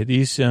 Okay,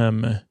 these,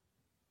 okay,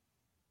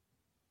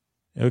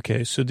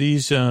 so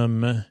these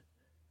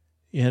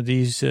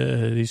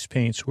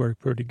paints work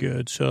pretty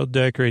good. So I'll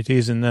decorate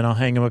these and then I'll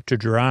hang them up to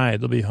dry.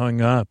 They'll be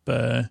hung up.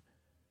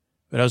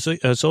 But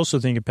I was also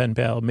thinking, pen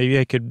pal, maybe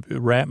I could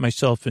wrap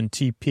myself in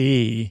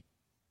TP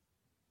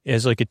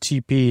as like a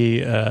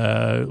TP,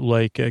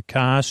 like a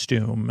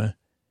costume,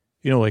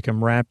 like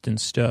I'm wrapped in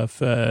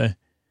stuff. And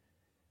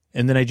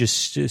then I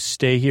just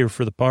stay here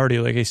for the party.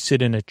 Like I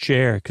sit in a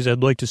chair because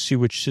I'd like to see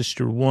which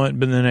sister won.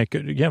 But then I'm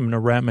going to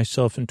wrap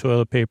myself in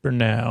toilet paper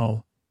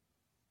now.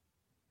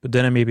 But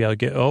then maybe I'll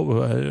get,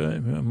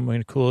 I'm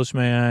going to close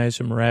my eyes.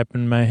 I'm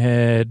wrapping my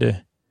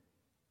head.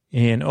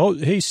 And,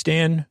 hey,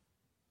 Stan.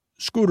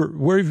 Scooter,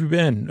 where have you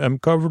been?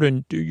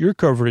 You're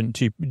covered in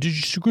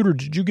TP. Scooter,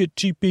 did you get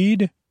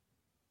TP'd?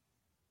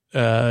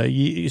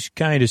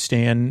 Kind of,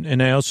 Stan.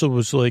 And I also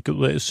was like,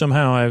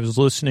 somehow I was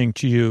listening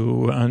to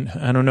you on,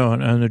 I don't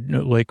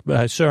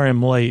know, sorry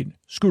I'm late.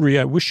 Scooter,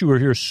 yeah, I wish you were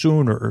here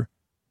sooner.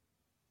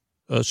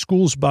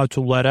 School's about to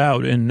let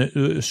out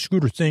and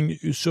Scooter thing.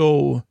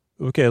 So,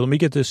 okay, let me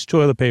get this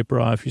toilet paper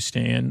off you,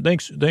 Stan.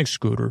 Thanks,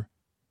 Scooter.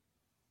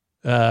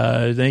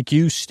 Thank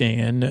you,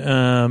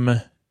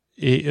 Stan.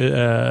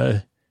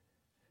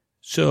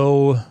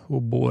 So, oh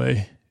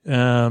boy.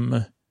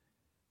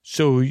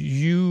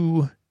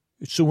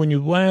 So when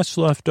you last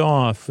left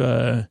off,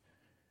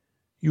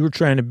 you were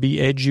trying to be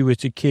edgy with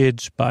the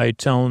kids by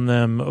telling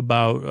them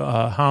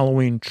about,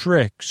 Halloween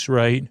tricks,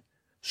 right?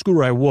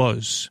 Scooter, I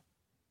was.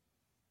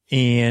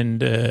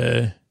 And,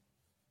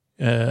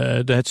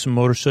 that's a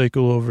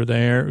motorcycle over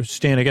there.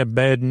 Stan, I got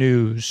bad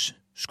news.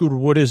 Scooter,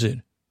 what is it?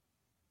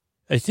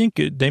 I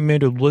think they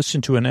made him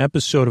listen to an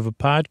episode of a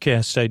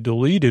podcast I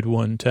deleted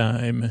one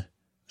time.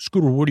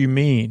 Scooter, what do you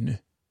mean?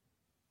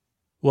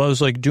 Well,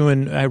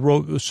 I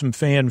wrote some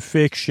fan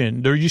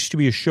fiction. There used to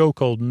be a show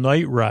called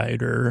Knight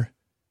Rider.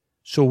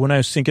 So when I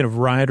was thinking of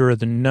Rider of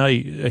the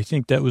Night, I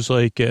think that was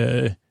like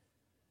a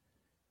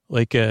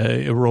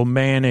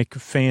romantic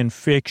fan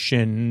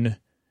fiction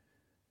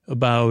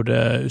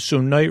about, so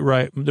Knight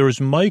Rider, there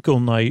was Michael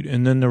Knight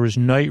and then there was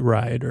Knight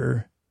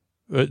Rider.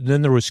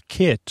 Then there was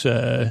Kit,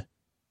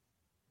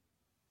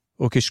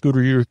 okay,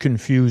 Scooter, you're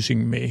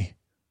confusing me.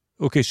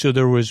 Okay, so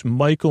there was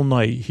Michael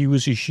Knight. He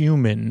was a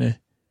human.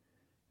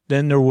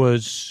 Then there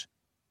was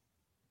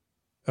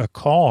a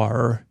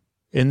car,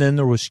 and then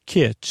there was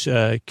Kit.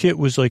 Kit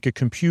was like a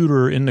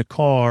computer in the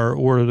car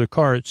or the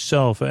car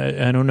itself.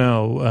 I don't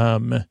know.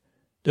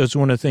 That was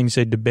one of the things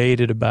I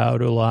debated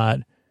about a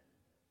lot.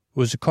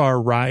 Was a car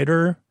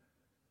rider,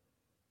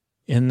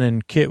 and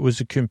then Kit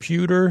was a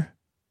computer.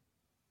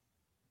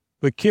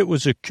 But Kit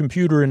was a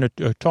computer in a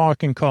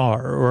talking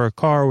car, or a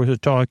car with a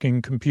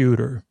talking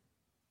computer.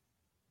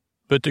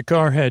 But the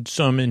car had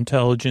some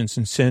intelligence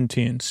and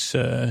sentience.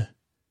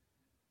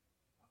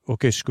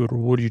 Okay, Scooter,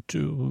 what do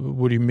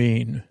you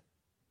mean?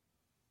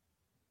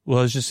 Well,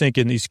 I was just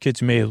thinking these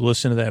kids may have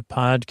listened to that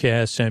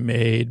podcast I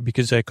made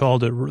because I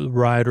called it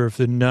Rider of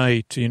the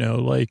Night, ooh,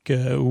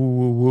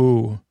 ooh,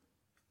 ooh.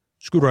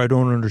 Scooter, I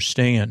don't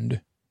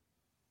understand.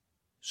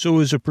 So it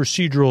was a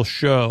procedural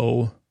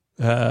show.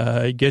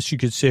 I guess you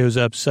could say it was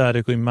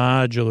episodically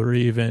modular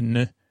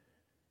even,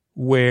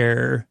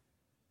 where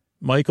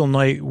Michael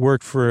Knight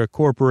worked for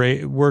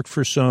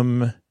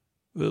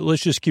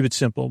let's just keep it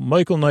simple.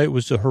 Michael Knight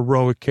was a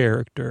heroic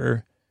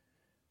character,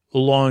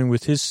 along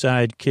with his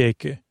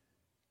sidekick,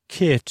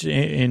 Kit,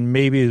 and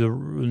maybe the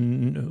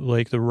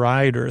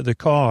rider, the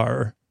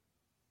car.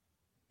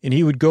 And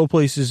he would go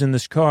places in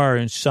this car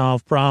and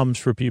solve problems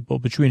for people.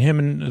 Between him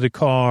and the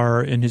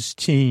car and his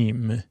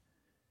team,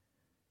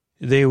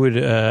 they would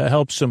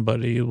help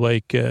somebody,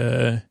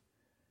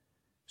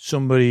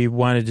 somebody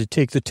wanted to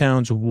take the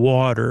town's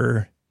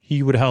water.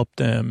 He would help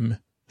them.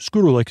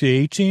 Scooter, like the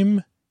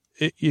A-Team?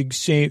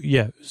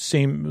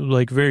 Same,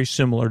 like very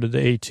similar to the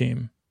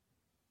A-Team.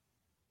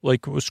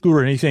 Like,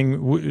 Scooter,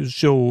 anything,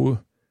 so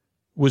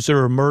was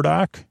there a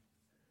Murdoch?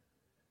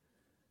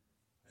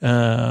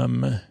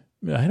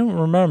 I don't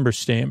remember,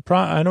 Stan.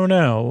 I don't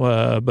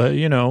know, but,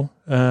 I know,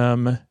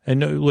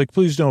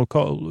 please don't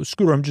call,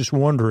 Scooter, I'm just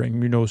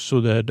wondering,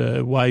 so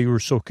that, why you were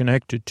so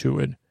connected to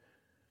it.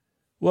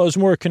 Well, I was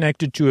more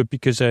connected to it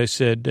because I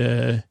said,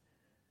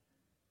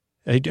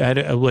 I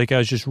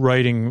was just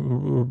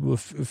writing,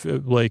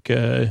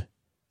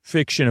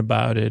 fiction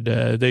about it,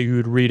 that you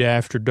would read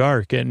after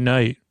dark at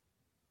night.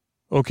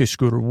 Okay,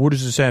 Scooter, what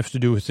does this have to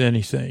do with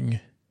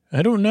anything?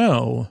 I don't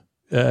know.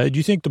 Do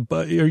you think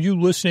are you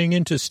listening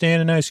into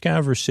Stan and I's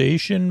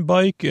conversation,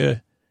 Bike?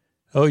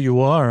 Oh, you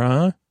are,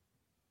 huh?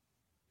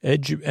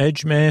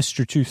 Edge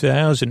Master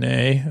 2000,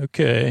 eh?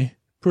 Okay.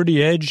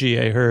 Pretty edgy,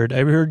 I heard.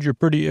 I heard you're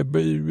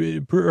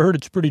heard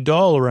it's pretty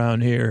dull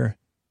around here.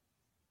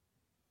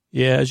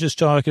 Yeah, I was just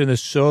talking to the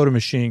soda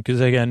machine because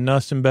I got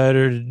nothing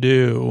better to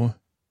do.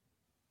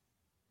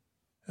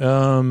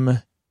 Yeah,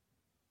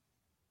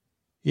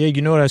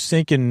 you know what I was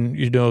thinking,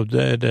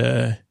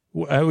 that,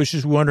 I was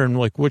just wondering,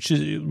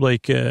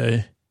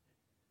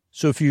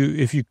 so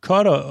if you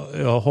cut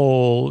a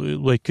hole,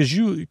 because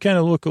you kind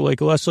of look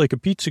less like a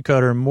pizza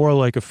cutter and more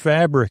like a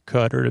fabric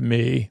cutter to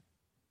me.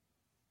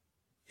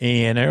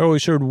 And I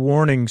always heard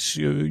warnings,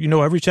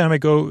 every time I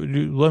go,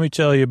 let me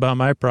tell you about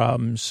my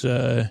problems.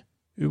 Are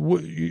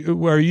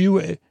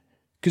you,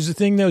 because the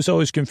thing that was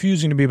always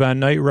confusing to me about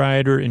Knight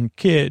Rider and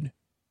Kid,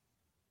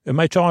 am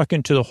I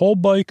talking to the whole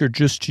bike or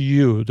just to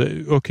you?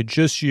 Okay,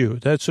 just you.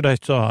 That's what I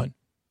thought.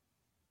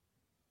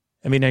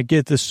 I mean, I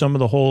get this, some of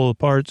the whole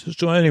parts.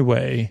 So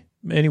anyway,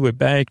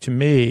 back to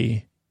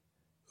me.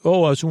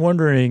 Oh, I was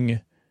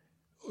wondering,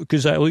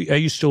 because I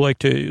used to like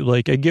to,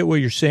 like, I get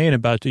what you're saying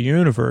about the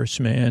universe,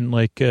 man.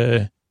 Like,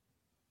 I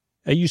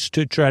used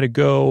to try to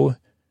go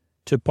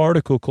to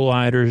particle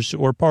colliders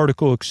or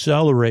particle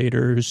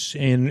accelerators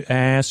and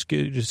ask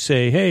to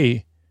say,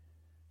 hey,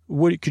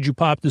 what could you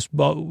pop this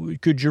bubble?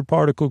 Could your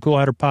particle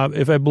collider pop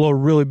if I blow a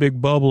really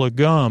big bubble of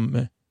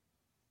gum?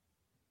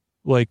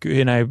 Like,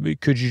 and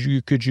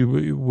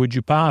would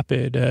you pop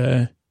it?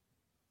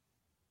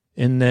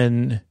 And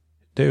then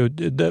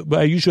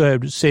I usually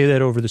have to say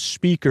that over the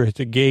speaker at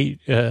the gate.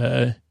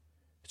 So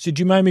do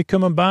you mind me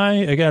coming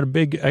by? I got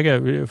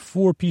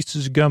 4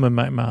 pieces of gum in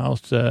my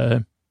mouth.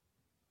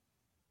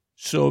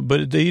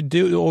 But they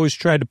do always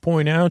try to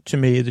point out to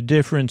me the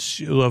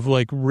difference of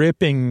like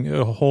ripping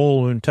a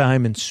hole in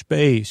time and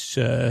space.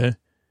 Now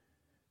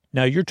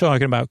you're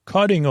talking about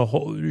cutting a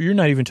hole. You're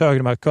not even talking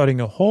about cutting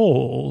a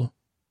hole.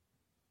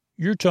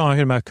 You're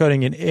talking about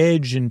cutting an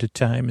edge into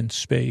time and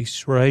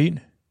space, right?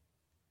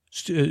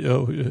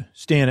 Stan,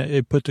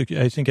 I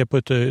think I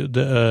put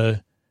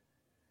the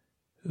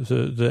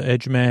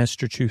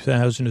Edgemaster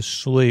 2000 to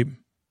sleep.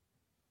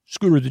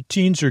 Scooter, the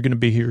teens are going to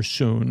be here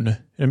soon.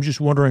 I'm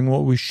just wondering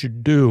what we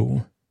should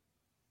do.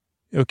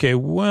 Okay,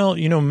 well,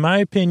 my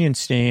opinion,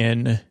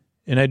 Stan,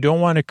 and I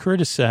don't want to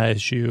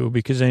criticize you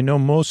because I know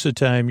most of the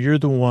time you're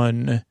the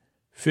one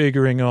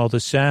figuring all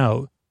this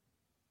out.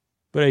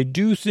 But I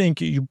do think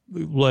you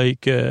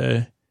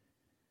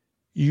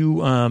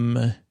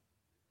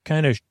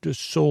kind of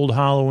sold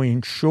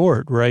Halloween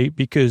short, right?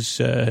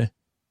 Because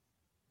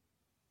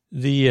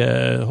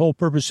the whole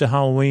purpose of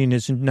Halloween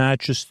is not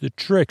just the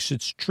tricks,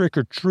 it's trick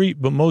or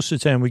treat, but most of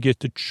the time we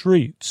get the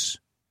treats.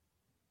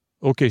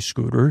 Okay,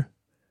 Scooter.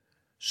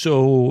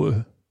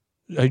 So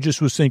I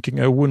just was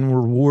thinking I wouldn't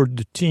reward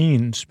the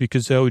teens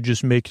because that would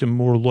just make them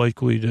more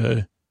likely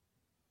to.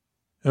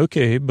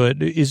 Okay,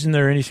 but isn't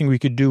there anything we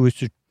could do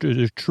with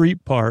the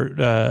treat part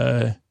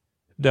that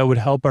would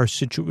help our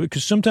situation?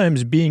 Because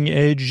sometimes being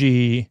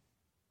edgy,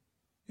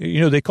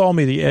 they call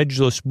me the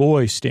edgeless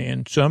boy,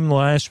 Stan. So I'm the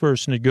last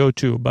person to go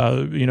to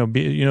about,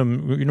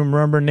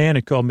 remember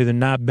Nana called me the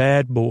not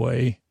bad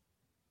boy.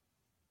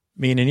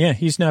 Meaning, yeah,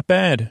 he's not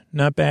bad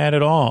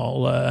at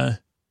all.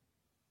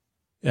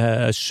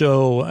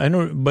 So I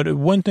know, but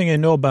one thing I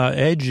know about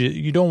edge,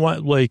 you don't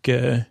want like,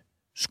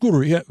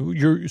 Scooter, yeah,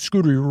 you're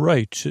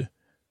right.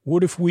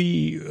 What if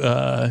we,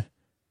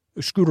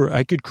 Scooter,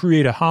 I could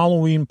create a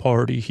Halloween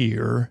party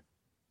here.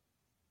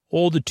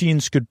 All the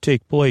teens could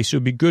take place. It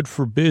would be good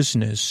for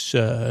business.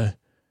 The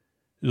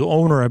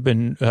owner, I've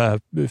been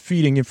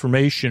feeding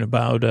information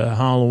about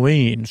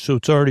Halloween, so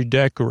it's already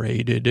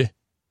decorated.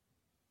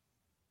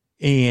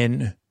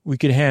 And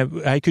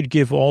I could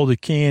give all the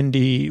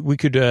candy.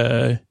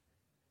 Scooter,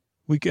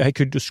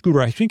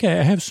 I think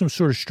I have some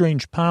sort of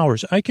strange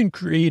powers. I can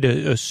create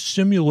a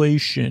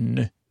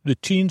simulation the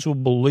teens will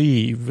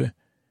believe,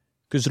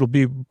 because it'll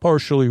be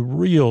partially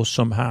real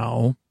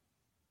somehow,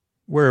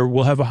 where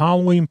we'll have a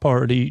Halloween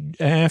party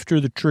after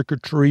the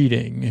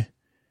trick-or-treating,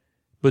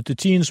 but the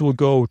teens will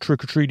go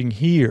trick-or-treating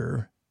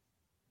here,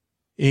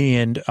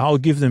 and I'll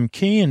give them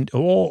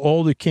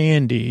all the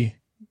candy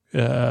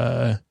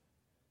that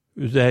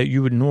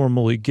you would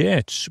normally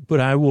get, but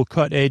I will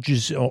cut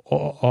edges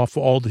off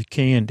all the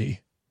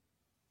candy.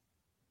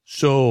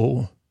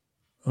 So,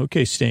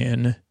 okay,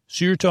 Stan.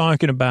 So you're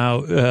talking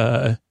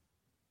about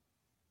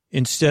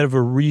instead of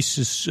a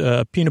Reese's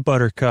peanut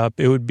butter cup,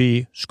 it would be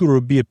a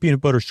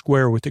peanut butter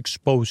square with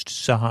exposed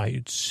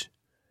sides,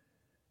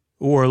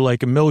 or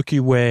like a Milky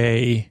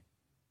Way.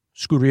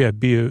 Scooter, yeah,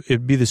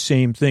 it'd be the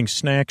same thing,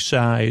 snack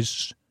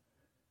size,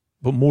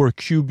 but more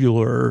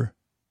cubular.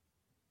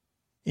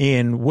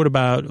 And what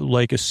about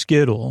like a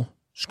Skittle?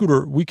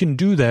 Scooter, we can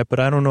do that, but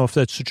I don't know if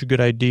that's such a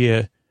good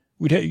idea.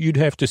 You'd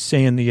have to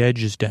sand the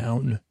edges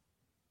down.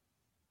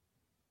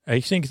 I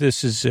think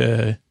this is,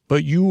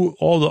 but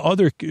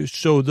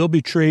so they'll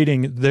be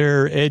trading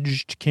their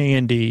edged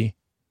candy,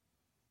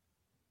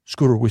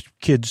 Scooter, with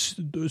kids.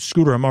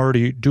 Scooter, I'm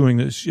already doing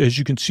this. As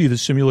you can see, the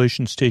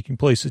simulation's taking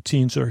place. The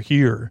teens are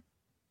here.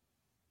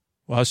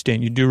 Wow,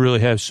 Stan, you do really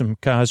have some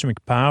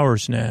cosmic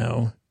powers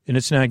now, and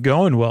it's not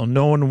going well.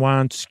 No one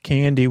wants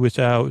candy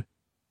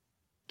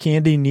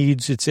candy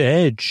needs its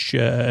edge.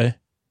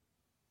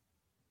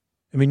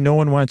 No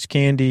one wants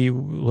candy,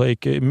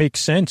 like, it makes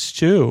sense,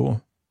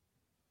 too.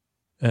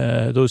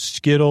 Those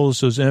Skittles,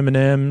 those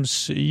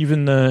M&Ms,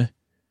 even the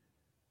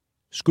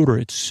Scooter,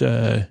 it's,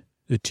 the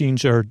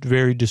teens are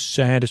very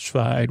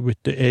dissatisfied with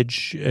the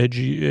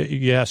edgy,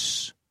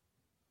 yes.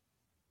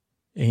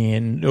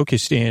 And, okay,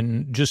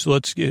 Stan,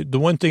 the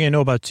one thing I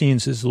know about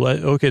teens is,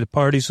 the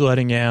party's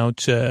letting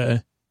out,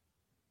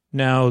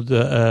 now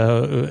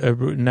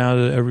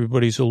that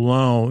everybody's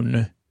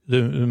alone,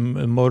 the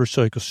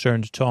motorcycle's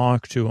starting to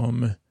talk to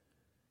them.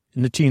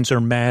 And the teens are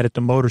mad at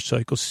the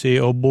motorcycle. Say,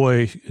 oh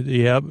boy,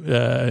 yep,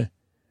 they're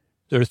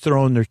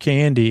throwing their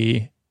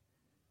candy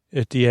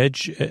at the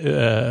edge.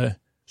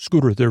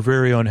 Scooter, they're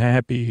very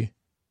unhappy.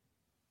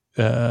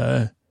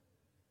 Yeah,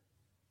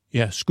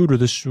 Scooter,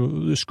 this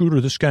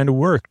kind of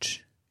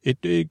worked.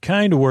 It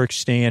kind of works,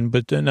 Stan,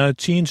 but the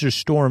teens are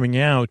storming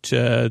out.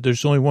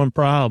 There's only one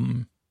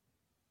problem.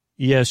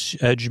 Yes,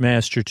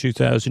 Edgemaster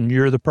 2000,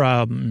 you're the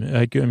problem.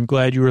 I'm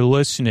glad you were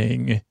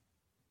listening.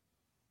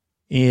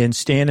 And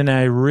Stan and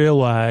I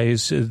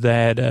realize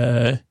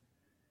that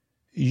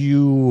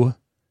you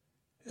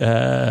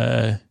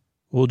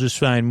will just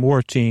find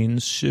more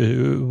teens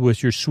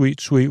with your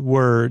sweet, sweet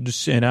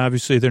words. And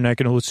obviously they're not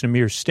going to listen to me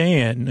or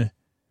Stan.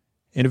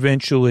 And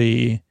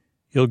eventually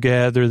you'll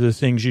gather the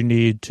things you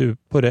need to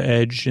put an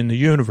edge in the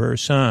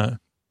universe, huh?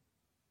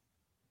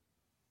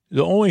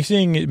 The only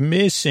thing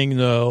missing,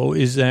 though,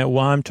 is that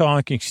while I'm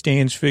talking,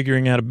 Stan's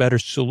figuring out a better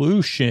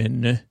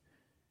solution.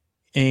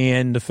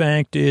 And the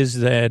fact is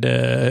that,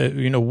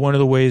 one of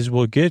the ways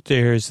we'll get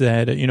there is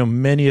that,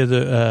 many of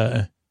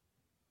the,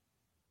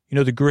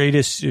 the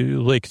greatest,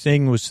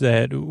 thing was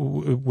that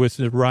with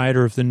the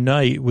Rider of the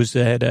Night was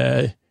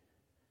that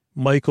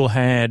Michael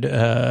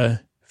had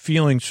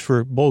feelings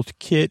for both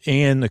Kit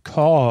and the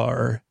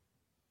car.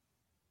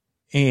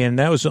 And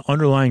that was the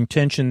underlying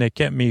tension that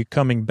kept me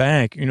coming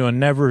back. I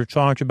never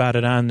talked about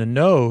it on the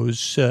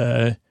nose,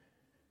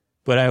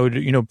 but I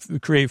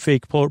would, create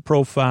fake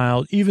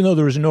profiles, even though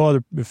there was no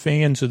other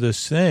fans of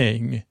this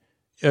thing.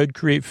 I'd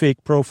create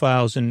fake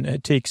profiles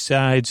and take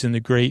sides in the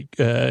great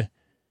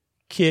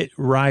Kit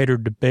Rider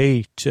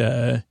debate,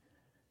 that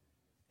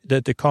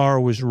the car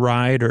was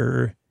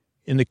Rider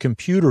and the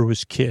computer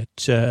was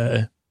Kit.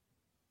 And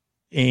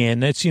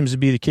that seems to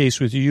be the case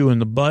with you and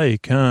the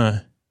bike, huh?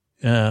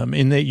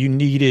 In that you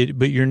need it,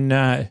 but you're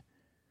not.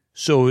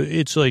 So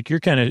it's like you're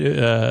kind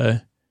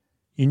of,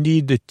 you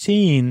need the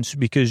teens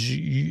because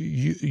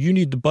you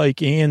need the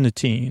bike and the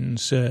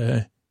teens.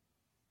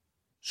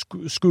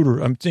 Scooter,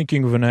 I'm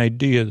thinking of an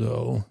idea,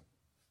 though.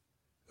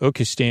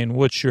 Okay, Stan,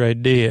 what's your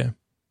idea?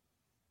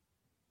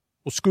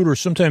 Well, Scooter,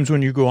 sometimes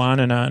when you go on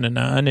and on and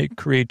on, it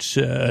creates,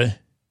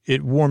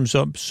 it warms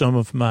up some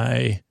of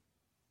my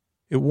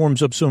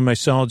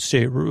solid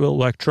state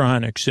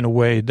electronics in a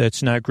way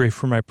that's not great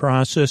for my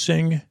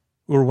processing,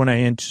 or when I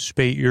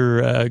anticipate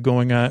you're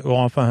going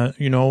off on,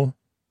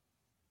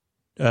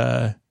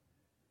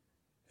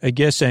 I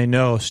guess I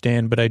know,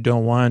 Stan, but I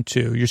don't want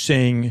to. You're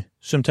saying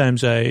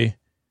sometimes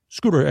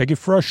Scooter, I get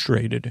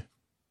frustrated.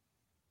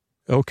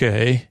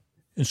 Okay.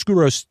 And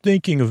Scooter, I was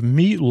thinking of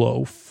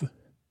Meatloaf.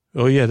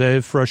 Oh, yeah,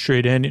 that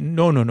frustrated. And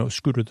no,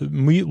 Scooter, the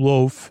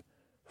Meatloaf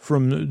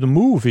from the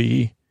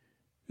movie.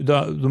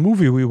 The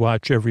movie we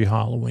watch every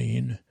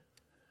Halloween.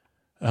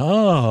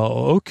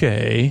 Oh,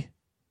 okay.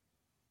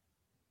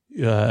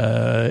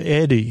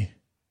 Eddie.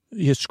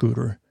 Yes,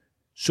 Scooter.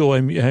 So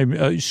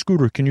I'm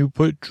Scooter, can you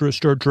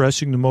start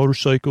dressing the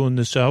motorcycle in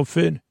this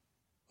outfit?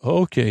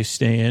 Okay,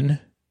 Stan.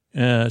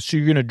 So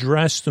you're going to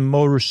dress the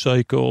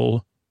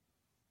motorcycle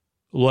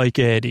like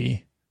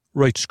Eddie.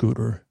 Right,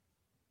 Scooter.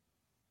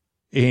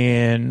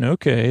 And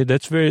okay,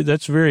 that's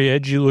very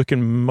edgy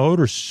looking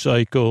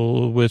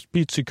motorcycle with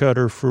pizza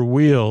cutter for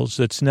wheels.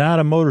 That's not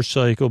a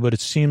motorcycle, but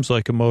it seems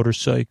like a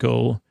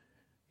motorcycle.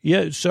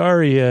 Yeah,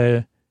 sorry,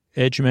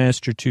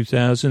 Edgemaster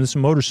 2000. This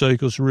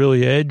motorcycle's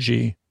really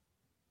edgy.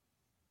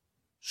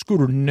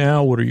 Scooter,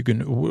 now what are you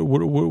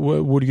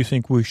what do you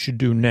think we should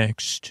do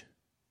next?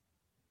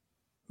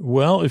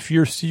 Well, if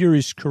your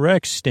theory's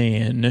correct,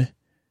 Stan,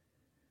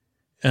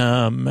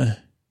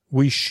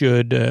 we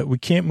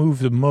can't move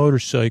the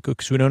motorcycle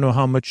because we don't know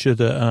how much of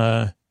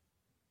the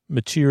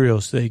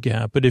materials they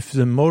got. But if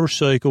the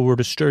motorcycle were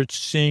to start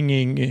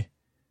singing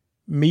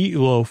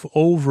Meatloaf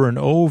over and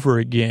over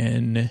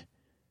again,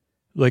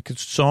 like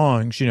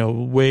songs,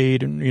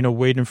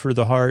 waiting for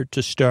the heart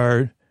to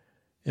start,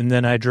 and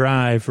then I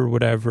drive or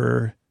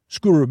whatever.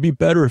 Scooter, it would be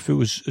better if it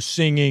was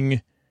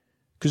singing,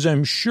 because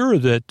I'm sure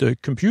that the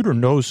computer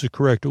knows the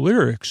correct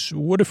lyrics.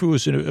 What if it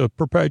was a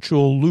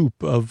perpetual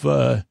loop of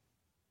the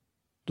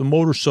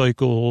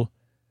motorcycle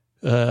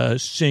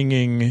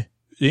singing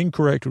the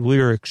incorrect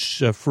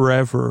lyrics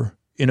forever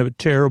in a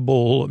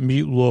terrible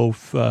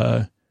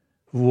Meatloaf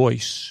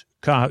voice,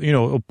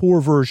 a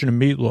poor version of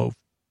Meatloaf?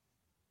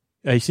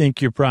 I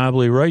think you're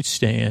probably right,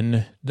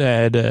 Stan,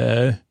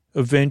 that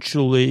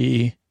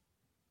eventually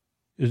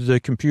the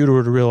computer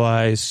would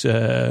realize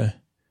that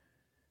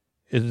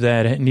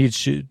it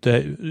needs to,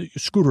 that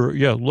Scooter,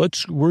 yeah,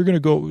 we're going to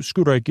go,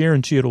 Scooter, I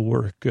guarantee it'll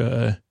work.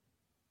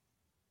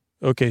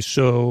 Okay,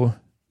 so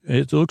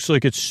it looks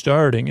like it's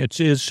starting. It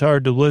is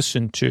hard to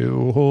listen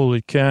to.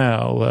 Holy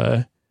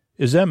cow.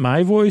 Is that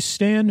my voice,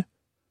 Stan?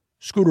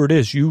 Scooter, it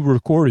is. You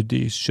recorded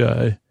these.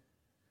 I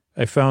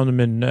found them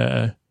in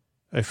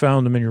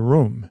your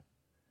room.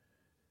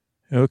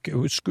 Okay.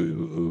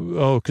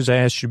 Oh, because I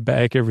asked you to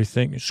back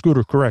everything.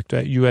 Scooter, correct.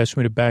 You asked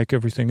me to back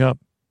everything up.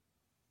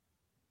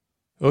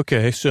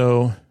 Okay,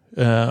 so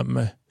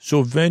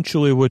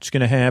eventually what's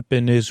going to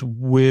happen is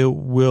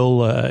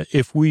we'll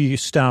if we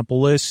stop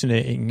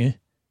listening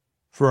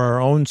for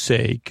our own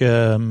sake,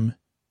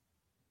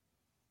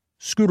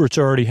 Scooter, it's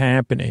already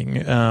happening.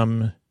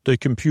 The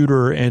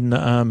computer and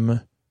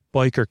the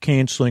bike are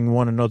canceling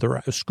one another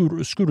out.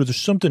 Scooter, there's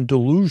something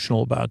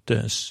delusional about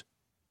this.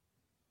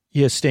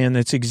 Yes, Stan,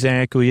 that's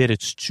exactly it.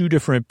 It's two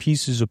different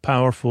pieces of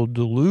powerful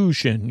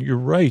delusion. You're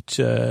right.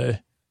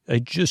 I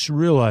just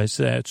realized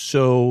that.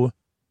 So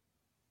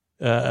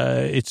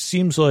it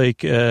seems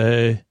like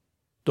the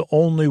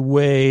only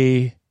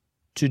way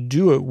to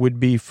do it would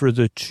be for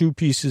the two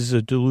pieces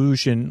of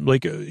delusion,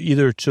 like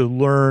either to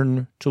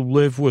learn to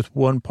live with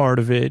one part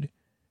of it,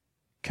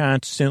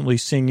 constantly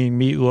singing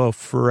Meatloaf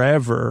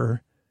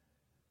forever,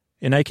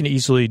 and I can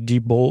easily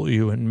debolt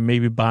you and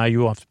maybe buy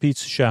you off the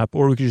pizza shop,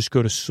 or we could just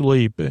go to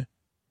sleep.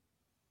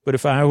 But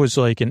if I was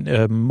like I guess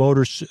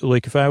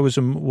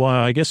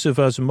if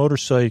I was a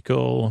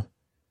motorcycle,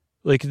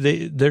 like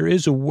there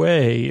is a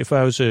way, if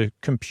I was a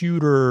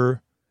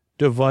computer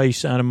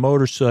device on a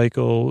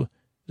motorcycle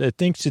that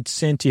thinks it's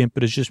sentient,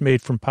 but is just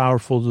made from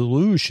powerful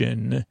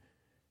delusion,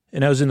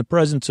 and I was in the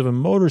presence of a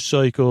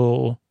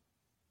motorcycle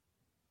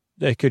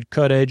that could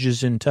cut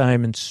edges in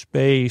time and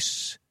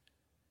space,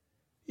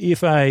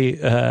 if I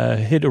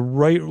hit a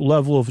right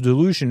level of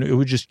delusion, it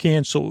would just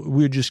cancel.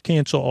 We would just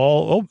cancel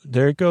all. Oh,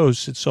 there it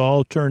goes. It's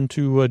all turned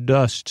to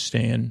dust,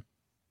 Stan.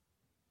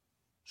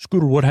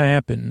 Scooter, what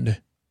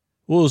happened?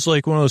 Well, it's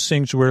like one of those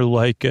things where,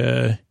 like,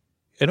 I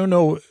don't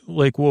know,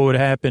 like, what would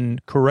happen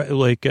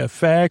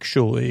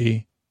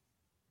factually,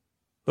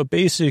 but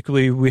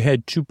basically we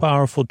had two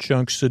powerful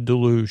chunks of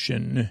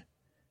delusion.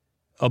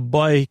 A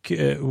bike,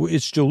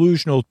 it's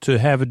delusional to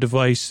have a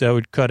device that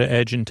would cut an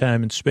edge in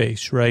time and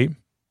space, right?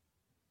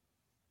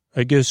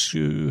 I guess,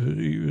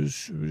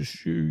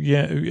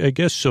 yeah, I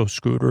guess so,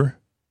 Scooter.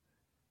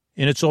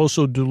 And it's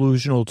also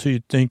delusional to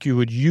think you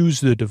would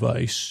use the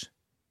device.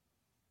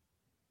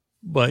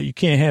 But you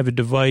can't have a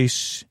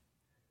device.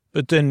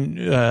 But then,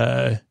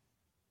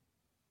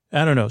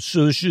 I don't know.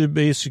 So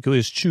basically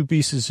it's two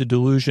pieces of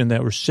delusion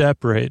that were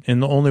separate.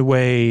 And the only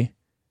way,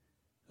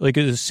 like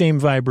the same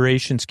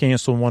vibrations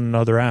cancel one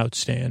another out,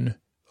 Stan.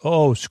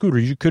 Oh, Scooter,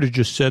 you could have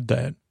just said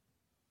that.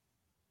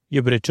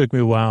 Yeah, but it took me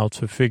a while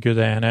to figure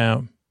that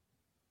out.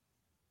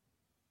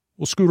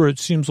 Well, Scooter, it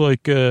seems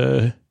like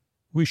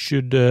we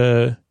should,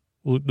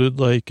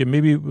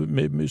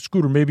 maybe,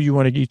 Scooter, maybe you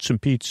want to eat some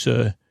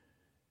pizza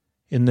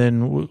and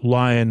then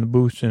lie in the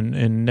booth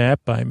and nap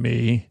by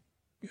me.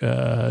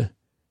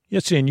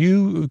 Yes, and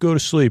you go to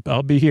sleep.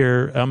 I'll be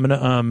here. I'm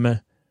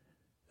gonna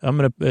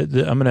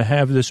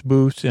have this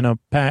booth, and I'm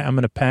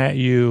gonna pat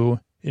you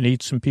and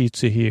eat some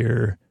pizza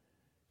here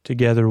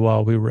together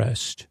while we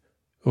rest.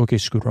 Okay,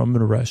 Scooter, I'm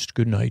gonna rest.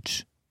 Good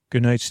night.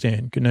 Good night,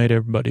 Stan. Good night,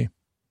 everybody.